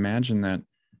I imagine that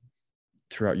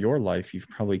throughout your life, you've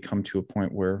probably come to a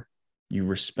point where you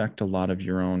respect a lot of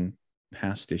your own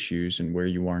past issues and where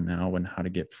you are now and how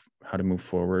to move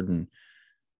forward. And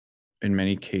in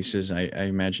many cases, I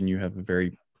imagine you have a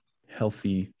very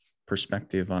healthy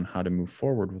perspective on how to move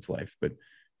forward with life. But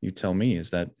you tell me,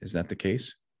 is that the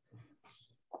case?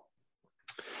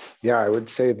 Yeah, I would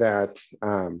say that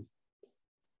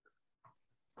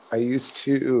I used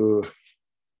to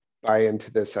buy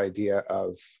into this idea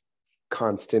of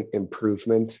constant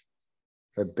improvement.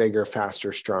 Bigger,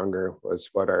 faster, stronger was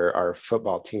what our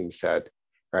football team said,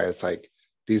 right? It's like,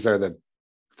 these are the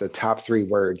top three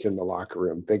words in the locker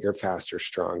room: bigger, faster,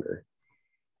 stronger.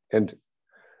 And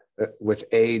with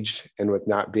age and with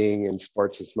not being in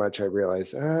sports as much, I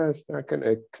realized it's not going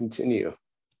to continue.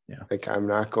 Yeah. Like, I'm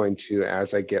not going to,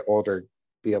 as I get older,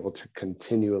 be able to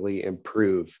continually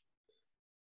improve.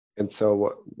 And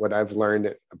so what I've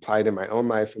learned, applied in my own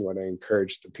life, and what I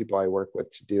encourage the people I work with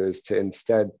to do, is to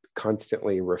instead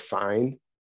constantly refine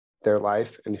their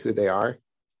life and who they are.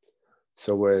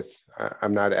 So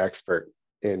I'm not an expert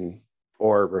in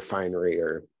ore refinery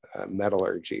or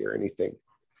metallurgy or anything,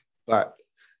 but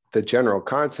the general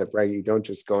concept, right? You don't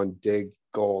just go and dig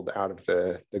gold out of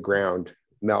the ground,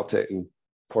 melt it, and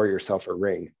pour yourself a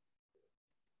ring.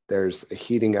 There's a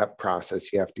heating up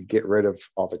process. You have to get rid of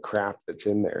all the crap that's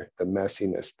in there, the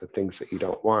messiness, the things that you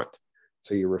don't want.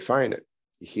 So you refine it.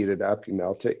 You heat it up, you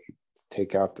melt it, you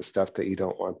take out the stuff that you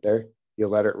don't want there, you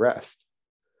let it rest.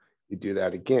 You do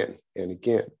that again and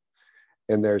again.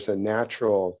 And there's a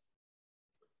natural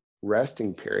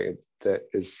resting period that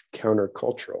is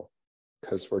countercultural,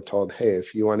 because we're told, hey,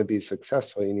 if you want to be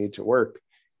successful, you need to work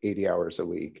 80 hours a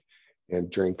week and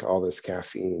drink all this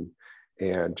caffeine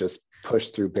and just push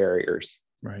through barriers.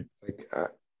 Right. Like,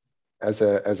 as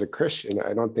a Christian,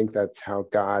 I don't think that's how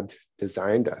God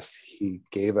designed us. He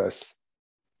gave us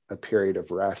a period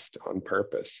of rest on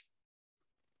purpose.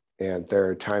 And there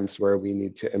are times where we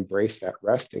need to embrace that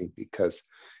resting, because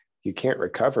you can't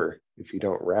recover if you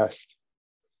don't rest.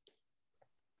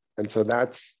 And so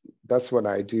that's what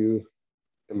I do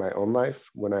in my own life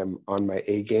when I'm on my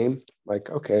A game. Like,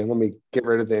 okay, let me get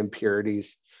rid of the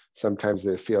impurities. Sometimes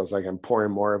it feels like I'm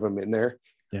pouring more of them in there.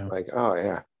 Yeah. Like, oh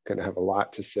yeah, gonna have a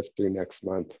lot to sift through next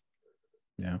month.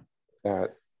 Yeah.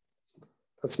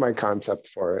 That's my concept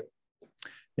for it.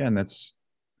 Yeah. And it's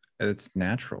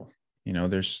natural.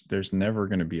 There's never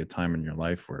going to be a time in your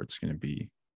life where it's going to be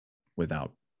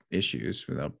without issues,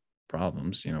 without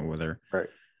problems, Right.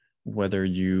 whether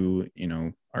you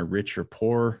are rich or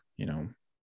poor,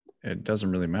 it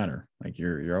doesn't really matter. Like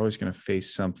you're always going to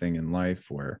face something in life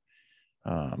where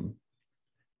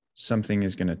something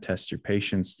is going to test your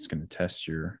patience. It's going to test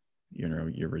your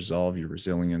resolve, your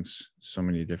resilience, so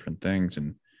many different things.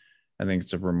 And I think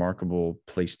it's a remarkable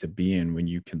place to be in when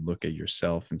you can look at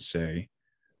yourself and say,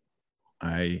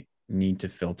 I need to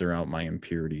filter out my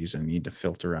impurities. I need to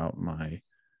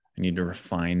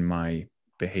refine my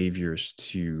behaviors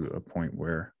to a point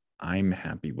where I'm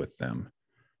happy with them.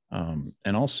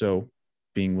 And also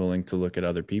being willing to look at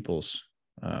other people's,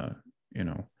 you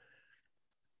know,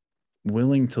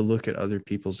 willing to look at other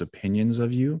people's opinions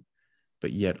of you,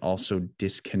 but yet also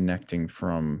disconnecting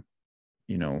from,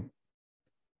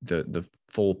 the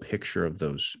full picture of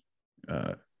those,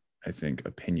 I think,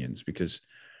 opinions, because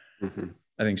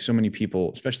I think so many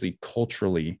people, especially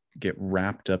culturally, get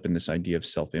wrapped up in this idea of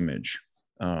self-image,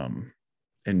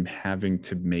 and having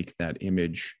to make that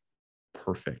image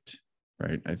perfect,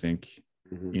 right? I think,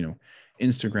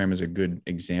 Instagram is a good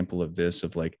example of this,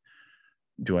 of like,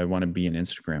 do I want to be an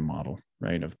Instagram model,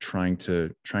 right? Of trying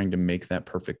to make that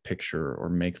perfect picture or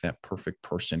make that perfect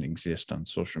person exist on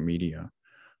social media.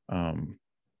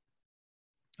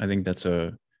 I think that's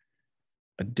a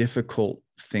difficult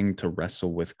thing to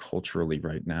wrestle with culturally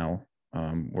right now,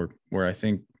 where I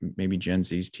think maybe Gen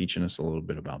Z is teaching us a little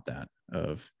bit about that,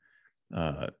 of,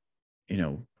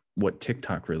 what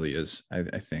TikTok really is.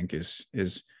 I think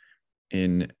is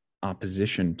in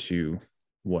opposition to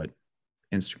what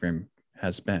Instagram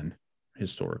has been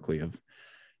historically. Of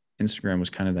Instagram was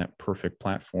kind of that perfect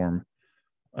platform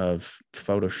of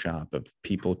Photoshop, of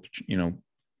people,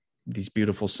 these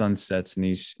beautiful sunsets and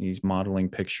these modeling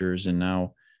pictures. And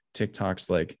now TikTok's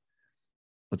like,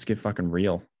 let's get fucking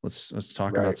real. Let's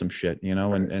talk about some shit,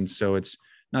 and so it's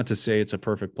not to say it's a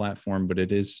perfect platform, but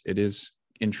it is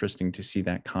interesting to see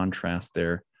that contrast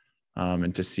there,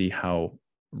 and to see how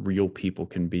real people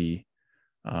can be,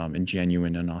 and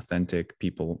genuine and authentic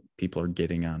people are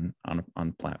getting on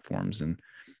platforms. And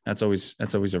that's always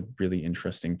a really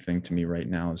interesting thing to me right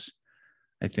now. Is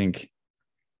I think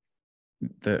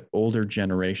the older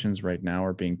generations right now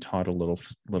are being taught a little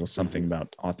something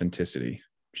about authenticity,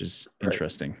 which is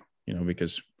interesting,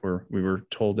 because we were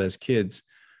told as kids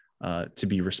to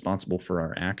be responsible for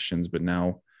our actions, but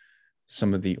now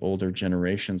some of the older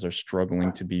generations are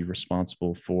struggling to be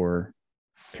responsible for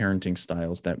parenting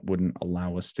styles that wouldn't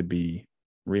allow us to be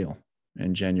real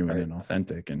and genuine and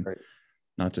authentic. And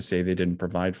not to say they didn't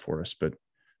provide for us, but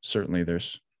certainly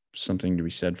there's something to be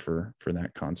said for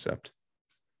that concept.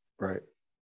 Right.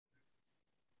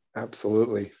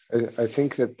 Absolutely. I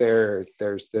think that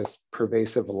there's this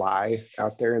pervasive lie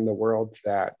out there in the world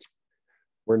that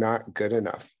we're not good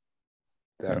enough,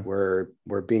 that we're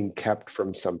being kept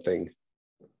from something.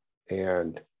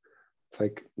 And it's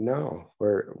like, no,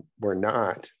 we're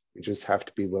not. We just have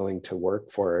to be willing to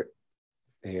work for it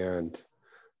and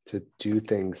to do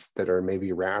things that are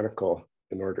maybe radical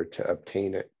in order to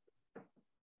obtain it.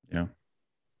 Yeah.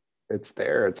 It's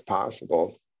there, it's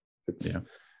possible.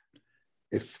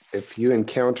 If you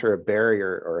encounter a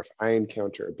barrier, or if I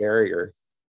encounter a barrier,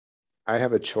 I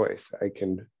have a choice. I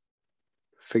can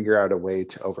figure out a way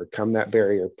to overcome that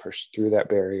barrier, push through that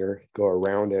barrier, go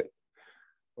around it,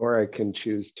 or I can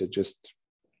choose to just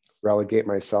relegate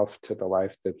myself to the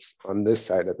life that's on this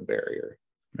side of the barrier.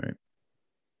 Right.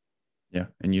 Yeah.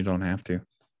 And you don't have to,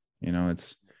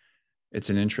 it's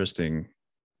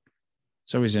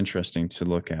always interesting to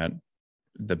look at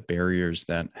the barriers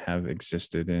that have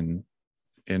existed in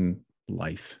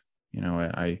life.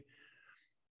 I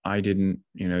didn't,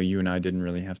 you and I didn't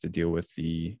really have to deal with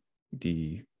the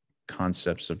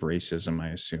concepts of racism, I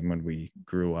assume, when we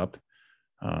grew up,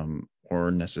 or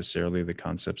necessarily the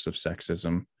concepts of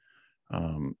sexism.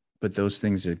 But those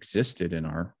things existed in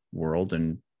our world.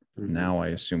 And now I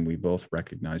assume we both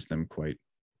recognize them quite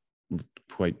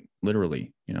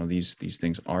literally. These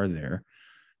things are there,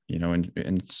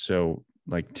 and so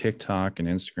like TikTok and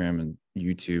Instagram and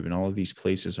YouTube and all of these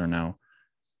places are now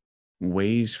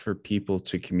ways for people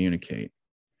to communicate.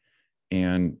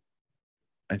 And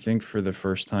I think for the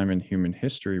first time in human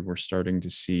history, we're starting to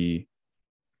see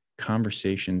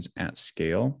conversations at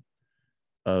scale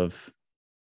of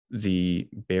the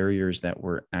barriers that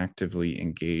were actively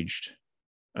engaged,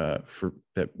 for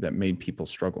that made people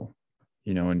struggle,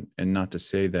 and not to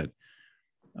say that,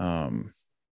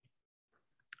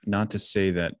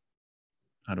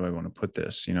 how do I want to put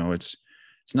this? It's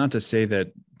not to say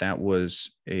that that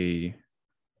was the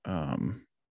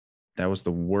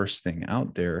worst thing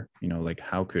out there, like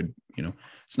how could,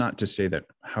 it's not to say that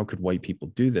how could white people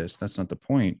do this? That's not the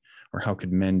point. Or how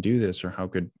could men do this? Or how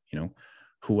could,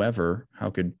 how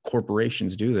could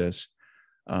corporations do this?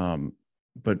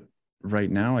 But right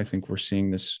now, I think we're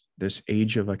seeing this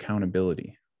age of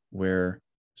accountability, where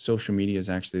social media is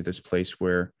actually this place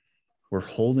where we're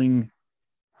holding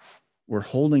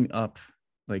up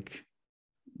like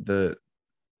the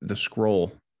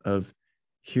scroll of,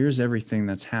 here's everything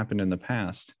that's happened in the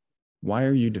past. Why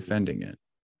are you defending it?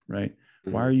 Right?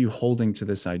 Why are you holding to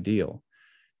this ideal?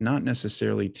 Not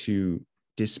necessarily to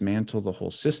dismantle the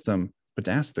whole system, but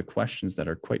to ask the questions that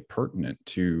are quite pertinent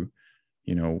to,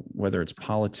 whether it's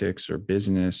politics or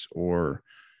business or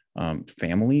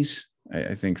families.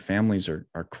 I think families are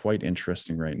quite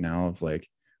interesting right now. Of like,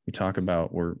 we talk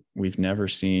about, we've never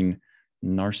seen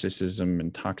narcissism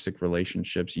and toxic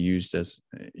relationships used as,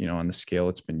 on the scale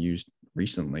it's been used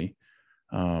recently,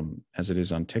 as it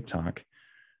is on TikTok.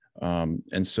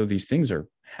 And so these things are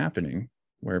happening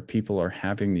where people are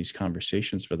having these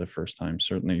conversations for the first time.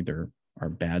 Certainly there are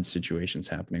bad situations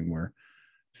happening where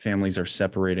families are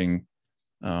separating,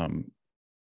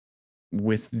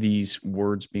 with these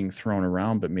words being thrown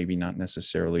around, but maybe not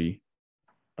necessarily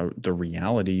the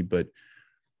reality. But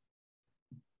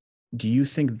do you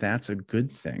think that's a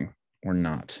good thing or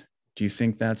not? Do you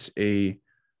think that's do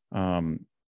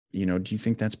you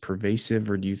think that's pervasive,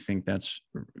 or do you think that's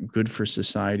good for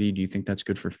society? Do you think that's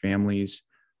good for families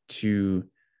to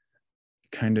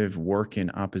kind of work in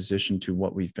opposition to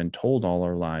what we've been told all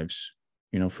our lives,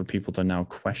 for people to now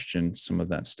question some of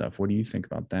that stuff? What do you think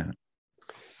about that?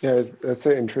 Yeah, that's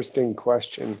an interesting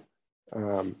question.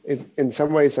 In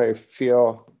some ways, I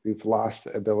feel we've lost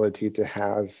the ability to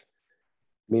have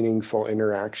meaningful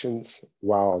interactions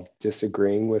while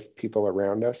disagreeing with people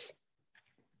around us.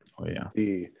 Oh yeah.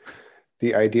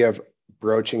 The idea of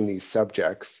broaching these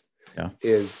subjects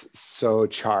is so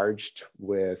charged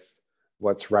with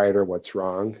what's right or what's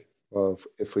wrong. Well,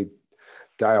 if we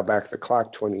dial back the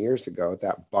clock 20 years ago,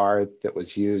 that bar that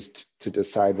was used to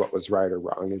decide what was right or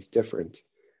wrong is different.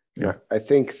 Yeah. I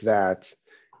think that,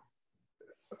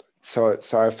 so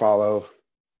I follow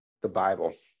the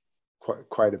Bible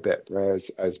quite a bit. Right?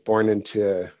 I was born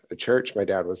into a church. My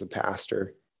dad was a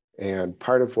pastor, and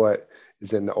part of what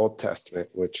is in the Old Testament,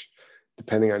 which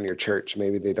depending on your church,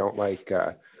 maybe they don't like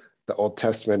the Old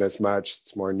Testament as much.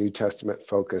 It's more New Testament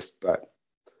focused, but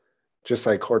just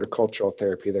like horticultural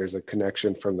therapy, there's a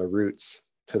connection from the roots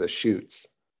to the shoots,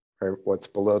 or what's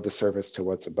below the surface to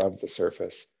what's above the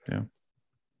surface. Yeah.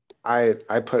 I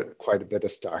put quite a bit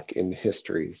of stock in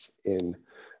histories, in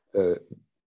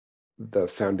the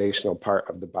foundational part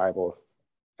of the Bible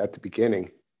at the beginning.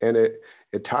 And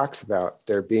it talks about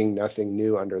there being nothing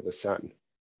new under the sun.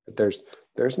 There's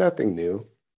nothing new.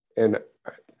 And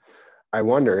I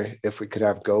wonder if we could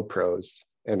have GoPros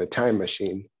and a time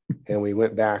machine and we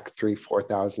went back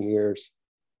 4,000 years,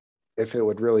 if it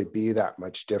would really be that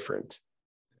much different.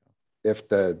 If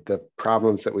the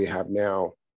problems that we have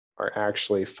now are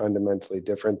actually fundamentally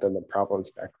different than the problems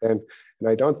back then. And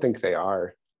I don't think they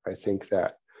are. I think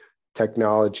that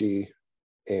technology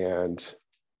and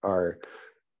our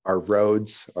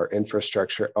roads, our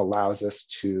infrastructure allows us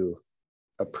to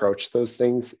approach those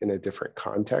things in a different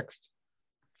context.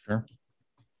 Sure.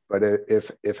 But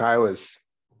if I was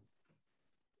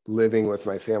living with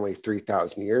my family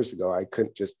 3,000 years ago, I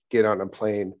couldn't just get on a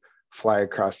plane, fly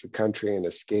across the country and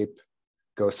escape,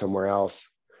 go somewhere else.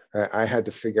 I had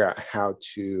to figure out how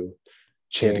to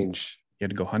change. You had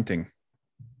to go hunting.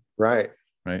 Right.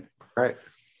 And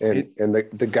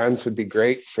the guns would be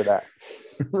great for that.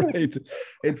 Right.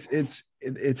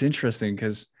 It's interesting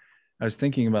because I was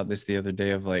thinking about this the other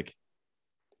day of like,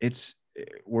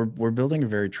 we're building a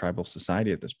very tribal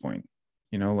society at this point.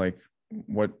 Like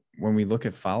when we look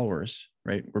at followers,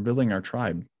 right? We're building our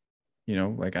tribe.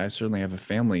 Like I certainly have a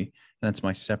family, and that's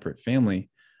my separate family,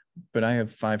 but I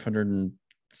have 500 and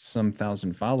some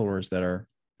thousand followers that are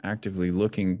actively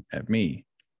looking at me,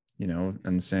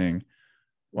 and saying,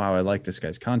 wow, I like this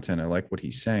guy's content. I like what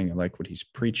he's saying. I like what he's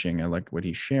preaching. I like what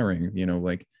he's sharing,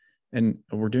 and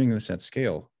we're doing this at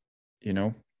scale.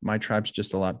 My tribe's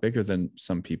just a lot bigger than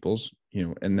some people's,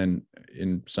 and then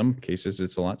in some cases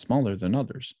it's a lot smaller than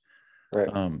others.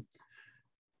 Right.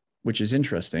 Which is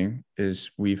interesting,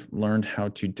 is we've learned how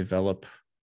to develop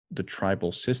the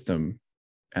tribal system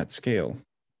at scale,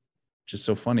 which is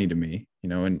so funny to me,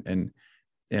 and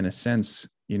in a sense,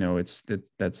 it's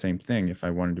that same thing. If I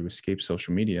wanted to escape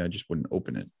social media, I just wouldn't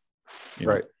open it.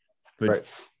 Right. But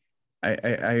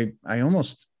right. I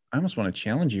almost want to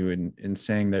challenge you in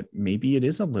saying that maybe it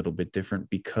is a little bit different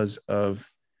because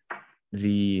of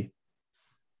the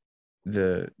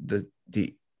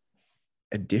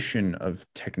addition of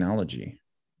technology,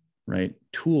 right?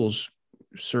 Tools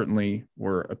certainly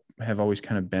have always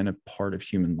kind of been a part of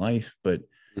human life, but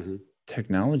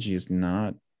technology is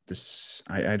not this,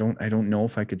 I don't know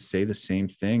if I could say the same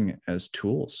thing as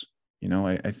tools.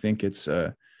 I think it's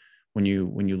when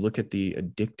you look at the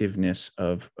addictiveness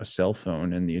of a cell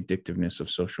phone and the addictiveness of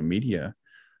social media,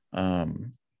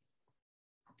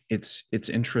 it's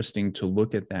interesting to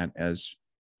look at that as,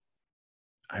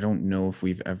 I don't know if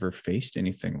we've ever faced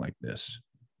anything like this.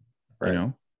 Right. I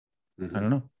don't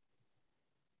know.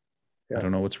 Yeah. I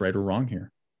don't know what's right or wrong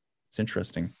here. It's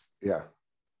interesting. Yeah,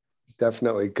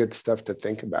 definitely good stuff to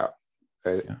think about.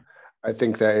 Yeah. I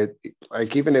think that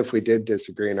like, even if we did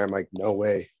disagree and I'm like, no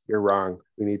way, you're wrong,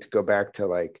 we need to go back to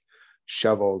like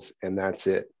shovels and that's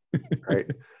it. Right.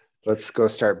 Let's go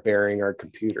start burying our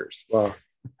computers. Well,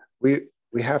 we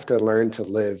have to learn to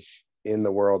live in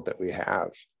the world that we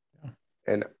have. Yeah.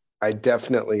 And I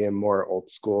definitely am more old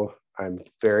school. I'm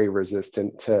very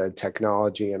resistant to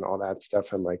technology and all that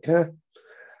stuff. I'm like,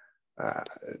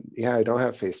 yeah, I don't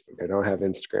have Facebook. I don't have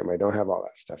Instagram. I don't have all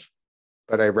that stuff.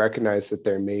 But I recognize that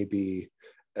there may be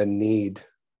a need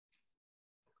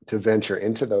to venture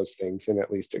into those things and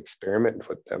at least experiment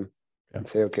with them. Yeah. And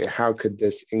say, okay, how could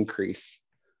this increase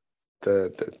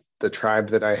the tribe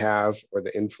that I have or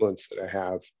the influence that I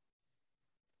have?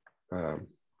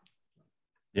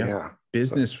 Yeah.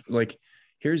 Business, like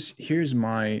here's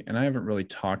my, and I haven't really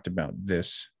talked about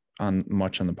this on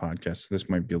much on the podcast, so this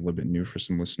might be a little bit new for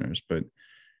some listeners, but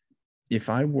if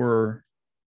I were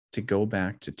to go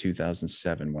back to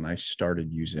 2007 when I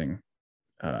started using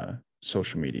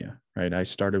social media, right? I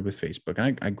started with Facebook,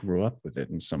 and I grew up with it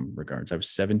in some regards. I was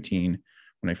 17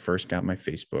 when I first got my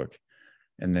Facebook,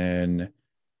 and then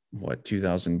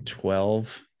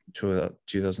 2012 to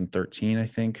 2013, I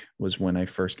think, was when I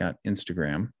first got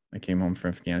Instagram. I came home from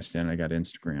Afghanistan. I got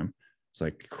Instagram. It's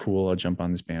like, cool, I'll jump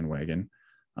on this bandwagon.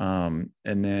 And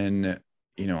then,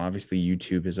 obviously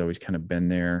YouTube has always kind of been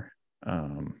there.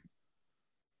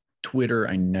 Twitter,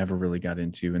 I never really got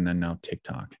into. And then now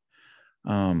TikTok.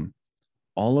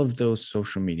 All of those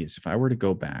social medias, if I were to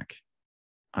go back,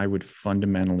 I would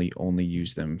fundamentally only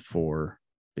use them for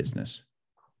business.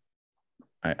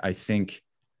 I think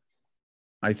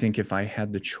if I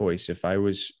had the choice, if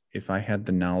I had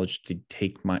the knowledge to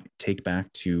take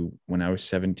back to when I was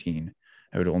 17,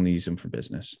 I would only use them for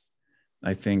business.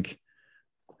 I think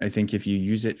if you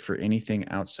use it for anything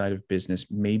outside of business,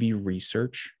 maybe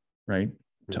research, right?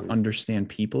 Mm-hmm. To understand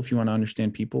people. If you want to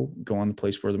understand people, go on the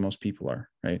place where the most people are,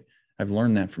 right? I've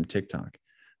learned that from TikTok,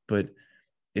 but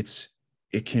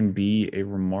it can be a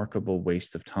remarkable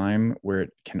waste of time, where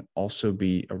it can also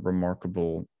be a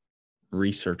remarkable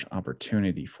research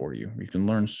opportunity for you. You can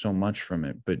learn so much from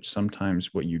it, but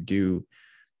sometimes what you do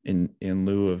in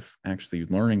lieu of actually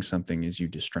learning something is you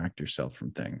distract yourself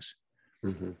from things.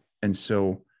 Mm-hmm. And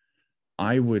so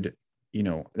I would,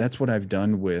 that's what I've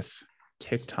done with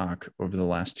TikTok over the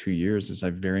last 2 years, is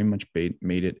I've very much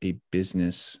made it a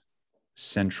business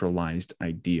centralized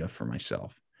idea for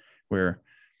myself, where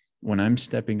when I'm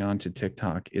stepping onto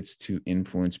TikTok, it's to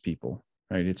influence people,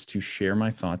 right? It's to share my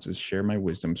thoughts, it's share my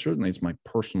wisdom. Certainly it's my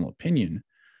personal opinion,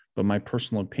 but my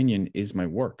personal opinion is my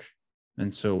work.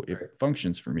 And so it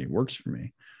functions for me, works for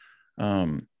me.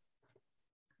 And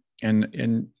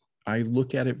I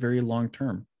look at it very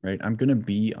long-term, right? I'm going to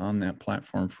be on that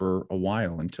platform for a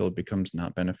while until it becomes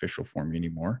not beneficial for me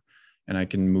anymore. And I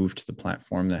can move to the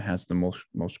platform that has the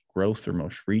most growth or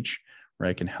most reach, where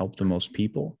I can help the most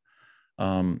people.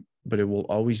 But it will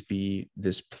always be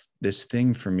this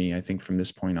thing for me, I think, from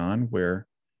this point on, where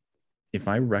if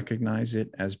I recognize it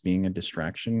as being a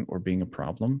distraction or being a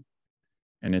problem,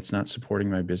 and it's not supporting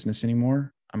my business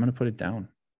anymore, I'm going to put it down.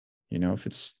 If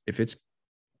it's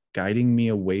guiding me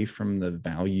away from the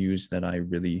values that I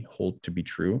really hold to be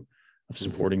true, of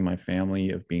supporting my family,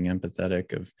 of being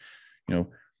empathetic, of,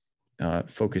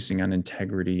 focusing on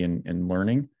integrity and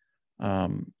learning,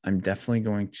 I'm definitely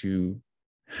going to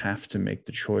have to make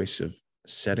the choice of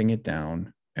setting it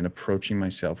down and approaching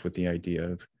myself with the idea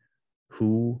of,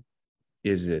 who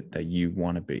is it that you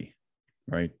want to be,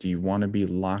 right? Do you want to be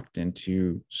locked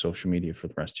into social media for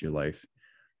the rest of your life,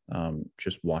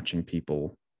 just watching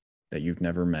people that you've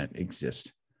never met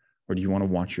exist? Or do you want to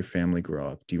watch your family grow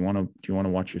up? Do you want to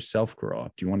watch yourself grow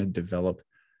up? Do you want to develop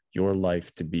your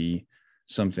life to be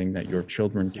something that your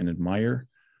children can admire,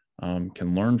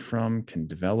 can learn from, can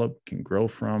develop, can grow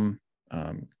from,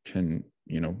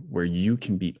 where you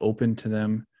can be open to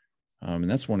them? And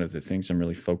that's one of the things I'm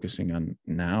really focusing on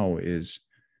now, is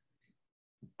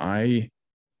I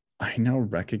now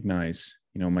recognize,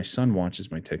 my son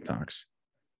watches my TikToks.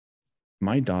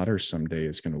 My daughter someday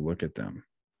is going to look at them,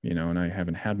 and I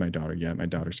haven't had my daughter yet. My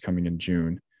daughter's coming in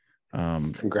June.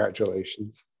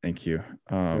 Congratulations. Thank you.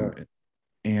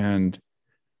 And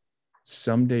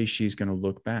someday she's going to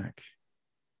look back,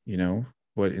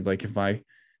 what, like if I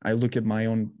look at my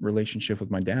own relationship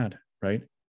with my dad, right?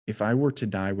 If I were to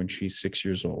die when she's 6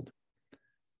 years old,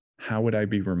 how would I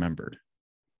be remembered?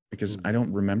 Because I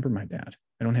don't remember my dad.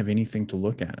 I don't have anything to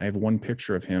look at. I have one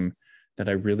picture of him that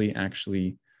I really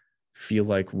actually feel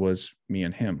like was me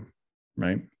and him,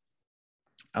 right?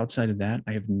 Outside of that,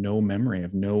 I have no memory, I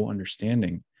have no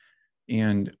understanding.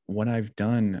 And what I've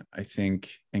done, I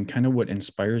think, and kind of what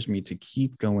inspires me to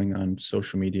keep going on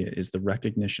social media is the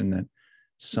recognition that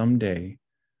someday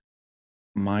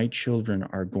my children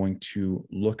are going to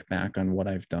look back on what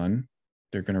I've done.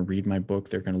 They're going to read my book.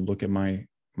 They're going to look at my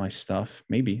stuff.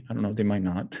 Maybe, I don't know, they might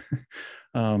not.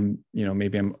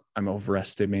 Maybe I'm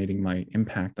overestimating my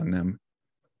impact on them,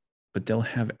 but they'll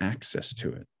have access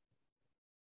to it.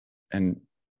 And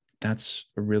that's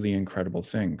a really incredible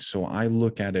thing. So I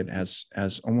look at it as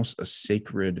almost a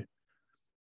sacred,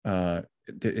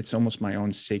 it's almost my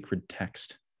own sacred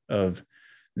text of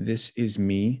this is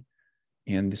me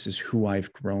and this is who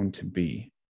I've grown to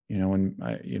be, and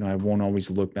I won't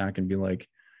always look back and be like,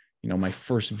 my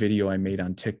first video I made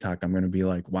on TikTok, I'm going to be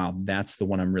like, wow, that's the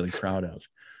one I'm really proud of.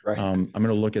 Right. I'm going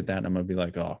to look at that and I'm going to be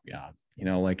like, oh yeah,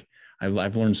 like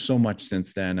I've learned so much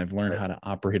since then. I've learned how to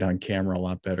operate on camera a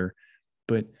lot better,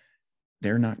 but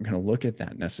they're not going to look at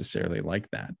that necessarily like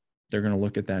that. They're going to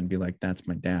look at that and be like, that's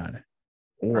my dad,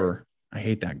 or I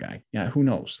hate that guy. Yeah. Who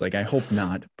knows? Like, I hope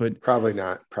not, but probably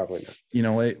not.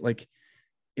 Like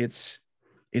it's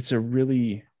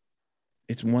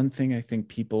one thing I think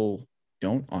people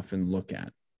don't often look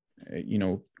at,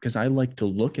 because I like to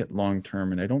look at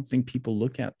long-term, and I don't think people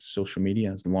look at social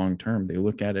media as long-term. They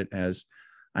look at it as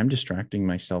I'm distracting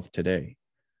myself today.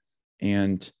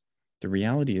 And the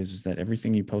reality is that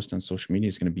everything you post on social media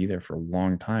is going to be there for a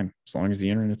long time. As long as the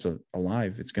internet's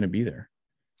alive, it's going to be there.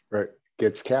 Right.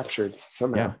 Gets captured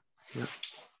somehow. Yeah.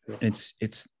 And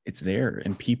it's there,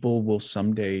 and people will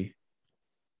someday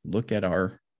look at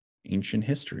our ancient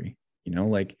history.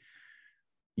 Like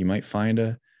you might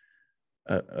find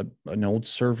an old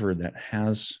server that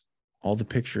has all the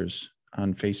pictures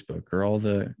on Facebook or all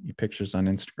the pictures on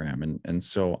Instagram. And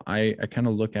so I kind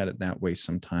of look at it that way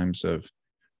sometimes, of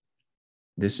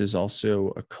this is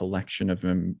also a collection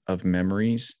of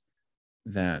memories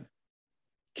that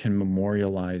can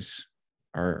memorialize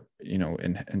our,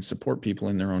 and support people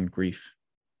in their own grief.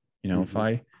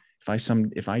 Mm-hmm.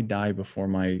 If I die before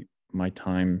my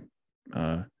time,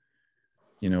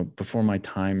 before my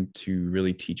time to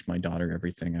really teach my daughter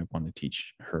everything I want to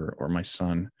teach her, or my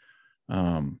son,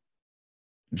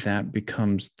 that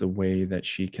becomes the way that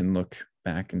she can look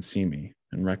back and see me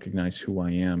and recognize who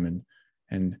I am,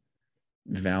 and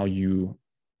value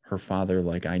her father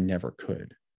like I never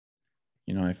could.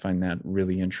 I find that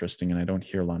really interesting, and I don't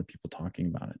hear a lot of people talking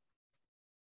about it.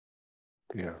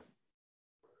 Yeah.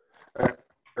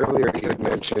 Earlier, you had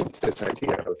mentioned this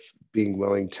idea of being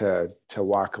willing to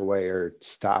walk away or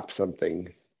stop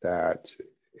something that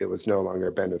it was no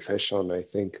longer beneficial. And I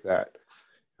think that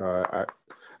I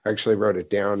actually wrote it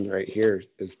down right here,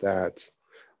 is that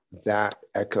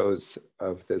echoes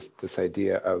of this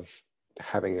idea of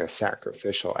having a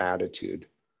sacrificial attitude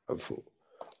of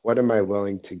what am I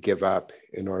willing to give up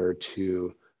in order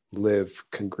to live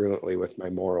congruently with my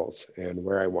morals and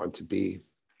where I want to be.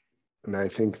 And I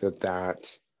think that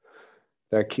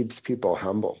keeps people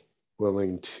humble,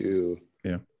 willing to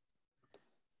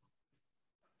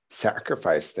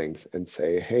sacrifice things and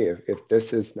say, hey, if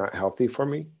this is not healthy for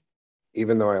me,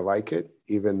 even though I like it,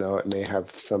 even though it may have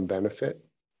some benefit,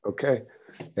 okay,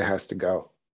 it has to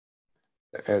go.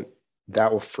 And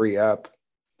that will free up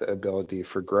the ability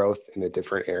for growth in a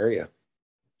different area.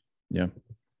 Yeah.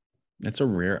 I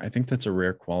think that's a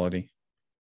rare quality.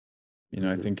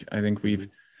 Mm-hmm. I think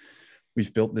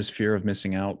we've built this fear of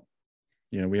missing out.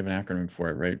 We have an acronym for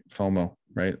it, right? FOMO,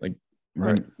 right? Like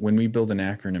when we build an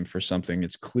acronym for something,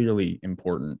 it's clearly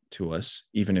important to us,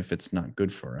 even if it's not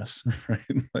good for us,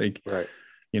 right? Like,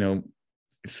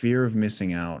 fear of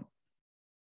missing out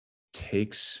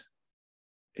takes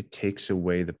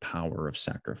away the power of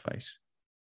sacrifice,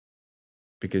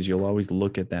 because you'll always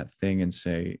look at that thing and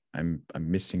say, I'm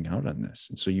missing out on this.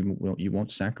 And so you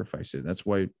won't sacrifice it. That's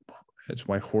why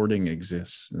hoarding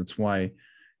exists. That's why,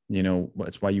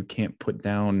 that's why you can't put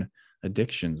down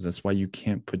addictions. That's why you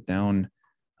can't put down,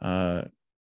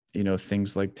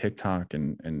 things like TikTok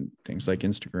and things like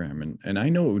Instagram. And I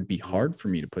know it would be hard for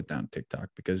me to put down TikTok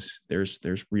because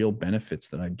there's real benefits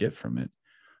that I get from it.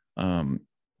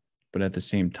 But at the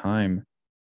same time,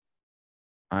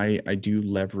 I do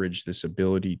leverage this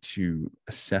ability to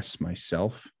assess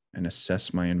myself and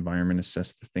assess my environment,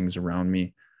 assess the things around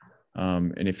me,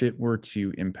 And if it were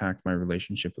to impact my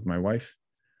relationship with my wife,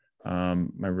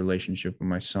 my relationship with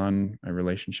my son, my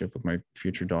relationship with my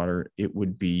future daughter, it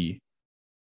would be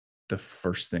the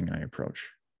first thing I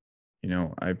approach.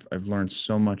 I've learned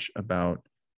so much about,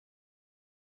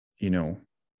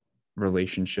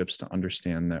 relationships to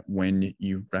understand that when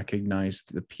you recognize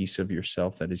the piece of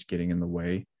yourself that is getting in the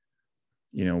way,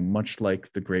 much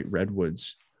like the great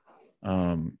redwoods,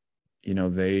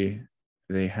 they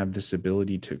have this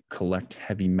ability to collect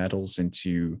heavy metals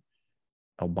into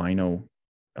albino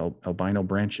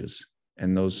branches,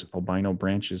 and those albino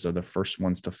branches are the first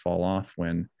ones to fall off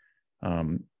when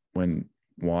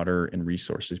water and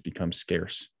resources become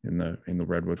scarce in the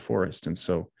redwood forest. And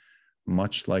so,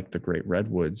 much like the great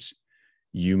redwoods,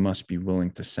 you must be willing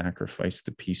to sacrifice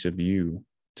the piece of you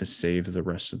to save the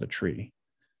rest of the tree.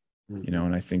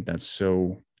 And I think that's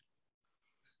so,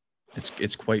 it's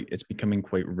becoming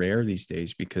quite rare these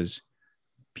days because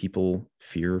people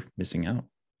fear missing out.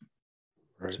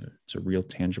 Right. It's a real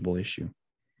tangible issue.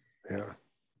 Yeah.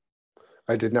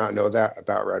 I did not know that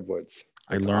about redwoods.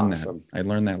 That's awesome. I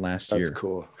learned that last year. That's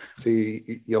cool.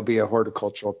 See, you'll be a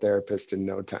horticultural therapist in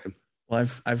no time. Well,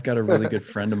 I've got a really good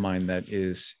friend of mine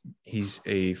he's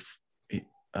a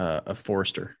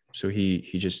forester. So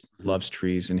he just loves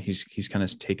trees, and he's kind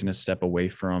of taken a step away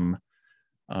from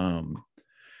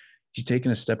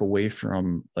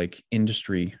like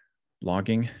industry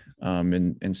logging,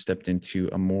 and stepped into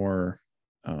a more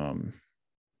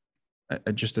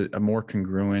just a more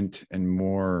congruent and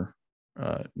more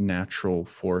natural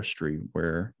forestry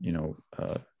where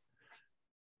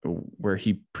where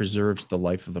he preserves the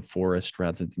life of the forest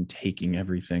rather than taking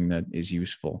everything that is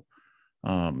useful.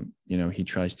 He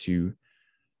tries to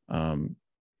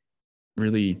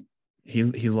really,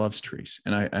 he loves trees,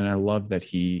 and I love that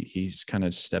he's kind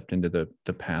of stepped into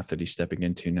the path that he's stepping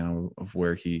into now, of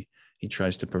where he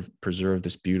tries to preserve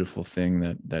this beautiful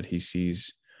thing that he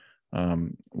sees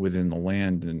within the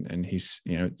land, and he's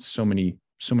so many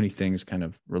things kind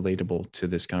of relatable to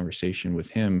this conversation with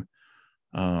him,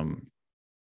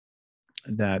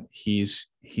 that he's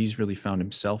really found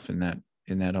himself in that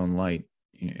own light,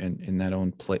 and in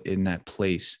that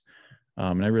place,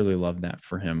 and I really love that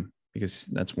for him, because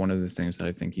that's one of the things that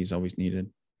I think he's always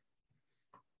needed.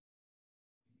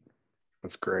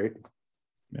 That's great.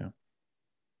 Yeah.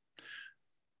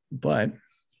 But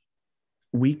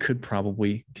we could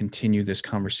probably continue this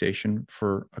conversation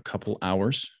for a couple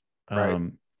hours.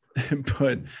 Right.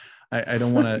 But I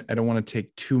don't want to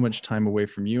take too much time away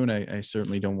from you. And I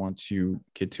certainly don't want to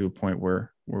get to a point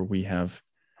where we have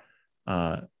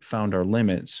found our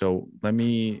limit. So let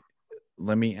me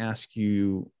ask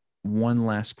you one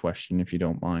last question, if you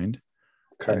don't mind.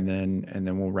 Okay. And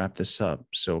then we'll wrap this up.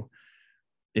 So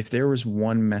if there was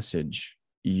one message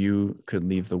you could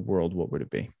leave the world, what would it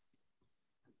be?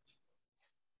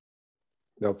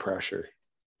 No pressure.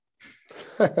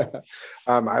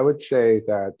 I would say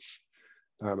that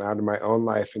out of my own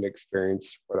life and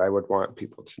experience, what I would want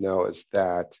people to know is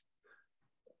that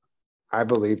I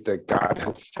believe that God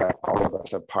has set all of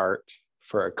us apart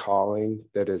for a calling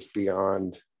that is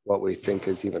beyond what we think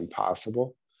is even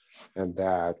possible, and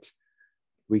that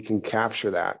we can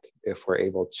capture that if we're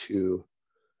able to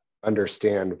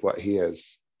understand what He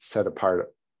has set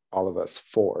apart all of us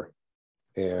for.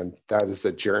 And that is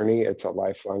a journey. It's a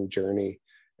lifelong journey.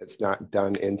 It's not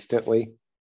done instantly,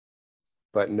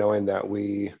 but knowing that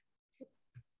we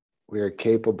are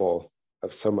capable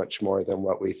of so much more than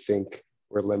what we think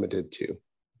we're limited to.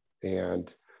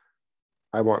 And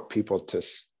I want people to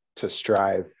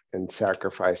strive and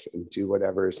sacrifice and do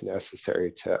whatever is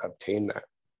necessary to obtain that.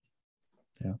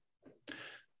 Yeah.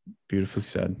 Beautifully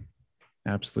said.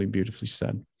 Absolutely beautifully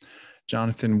said.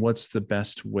 Jonathan, what's the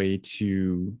best way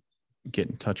to get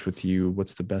in touch with you?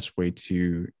 What's the best way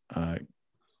to,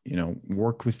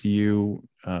 work with you,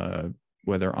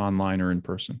 whether online or in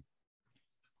person?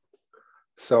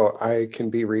 So I can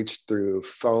be reached through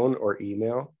phone or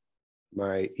email.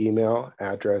 My email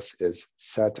address is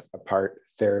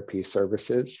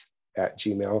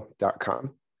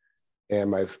setaparttherapyservices@gmail.com.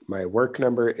 And my work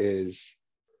number is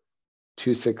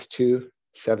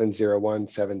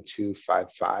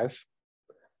 262-701-7255.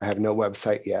 I have no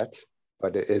website yet,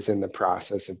 but it is in the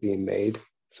process of being made.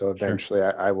 So eventually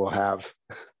sure. I will have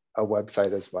a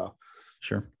website as well.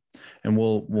 Sure. And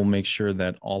we'll make sure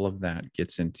that all of that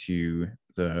gets into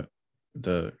the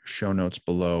show notes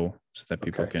below, so that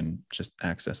people can just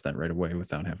access that right away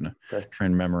without having to try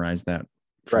and memorize that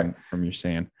from your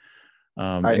saying.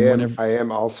 I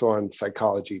am also on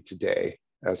Psychology Today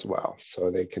as well. So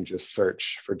they can just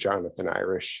search for Jonathan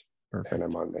Irish. Perfect. And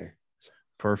I'm on there.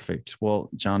 Perfect. Well,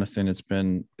 Jonathan, it's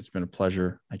been a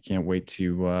pleasure. I can't wait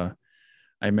to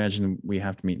I imagine we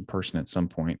have to meet in person at some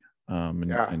point.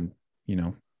 Yeah. And you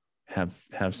know, have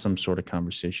some sort of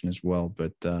conversation as well.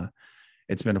 But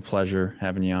it's been a pleasure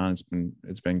having you on.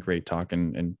 It's been great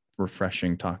talking and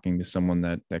refreshing talking to someone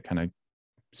that kind of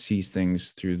sees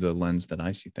things through the lens that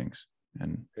I see things.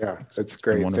 And Yeah, it's been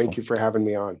great. wonderful. Thank you for having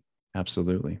me on.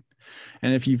 Absolutely.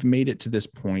 And if you've made it to this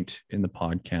point in the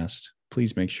podcast,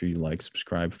 please make sure you like,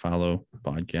 subscribe, follow the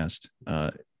podcast.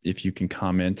 If you can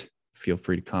comment, feel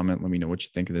free to comment. Let me know what you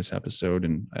think of this episode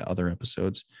and other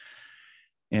episodes.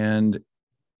 And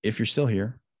if you're still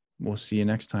here, we'll see you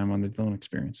next time on the Villain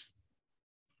Experience.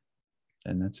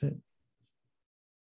 And that's it.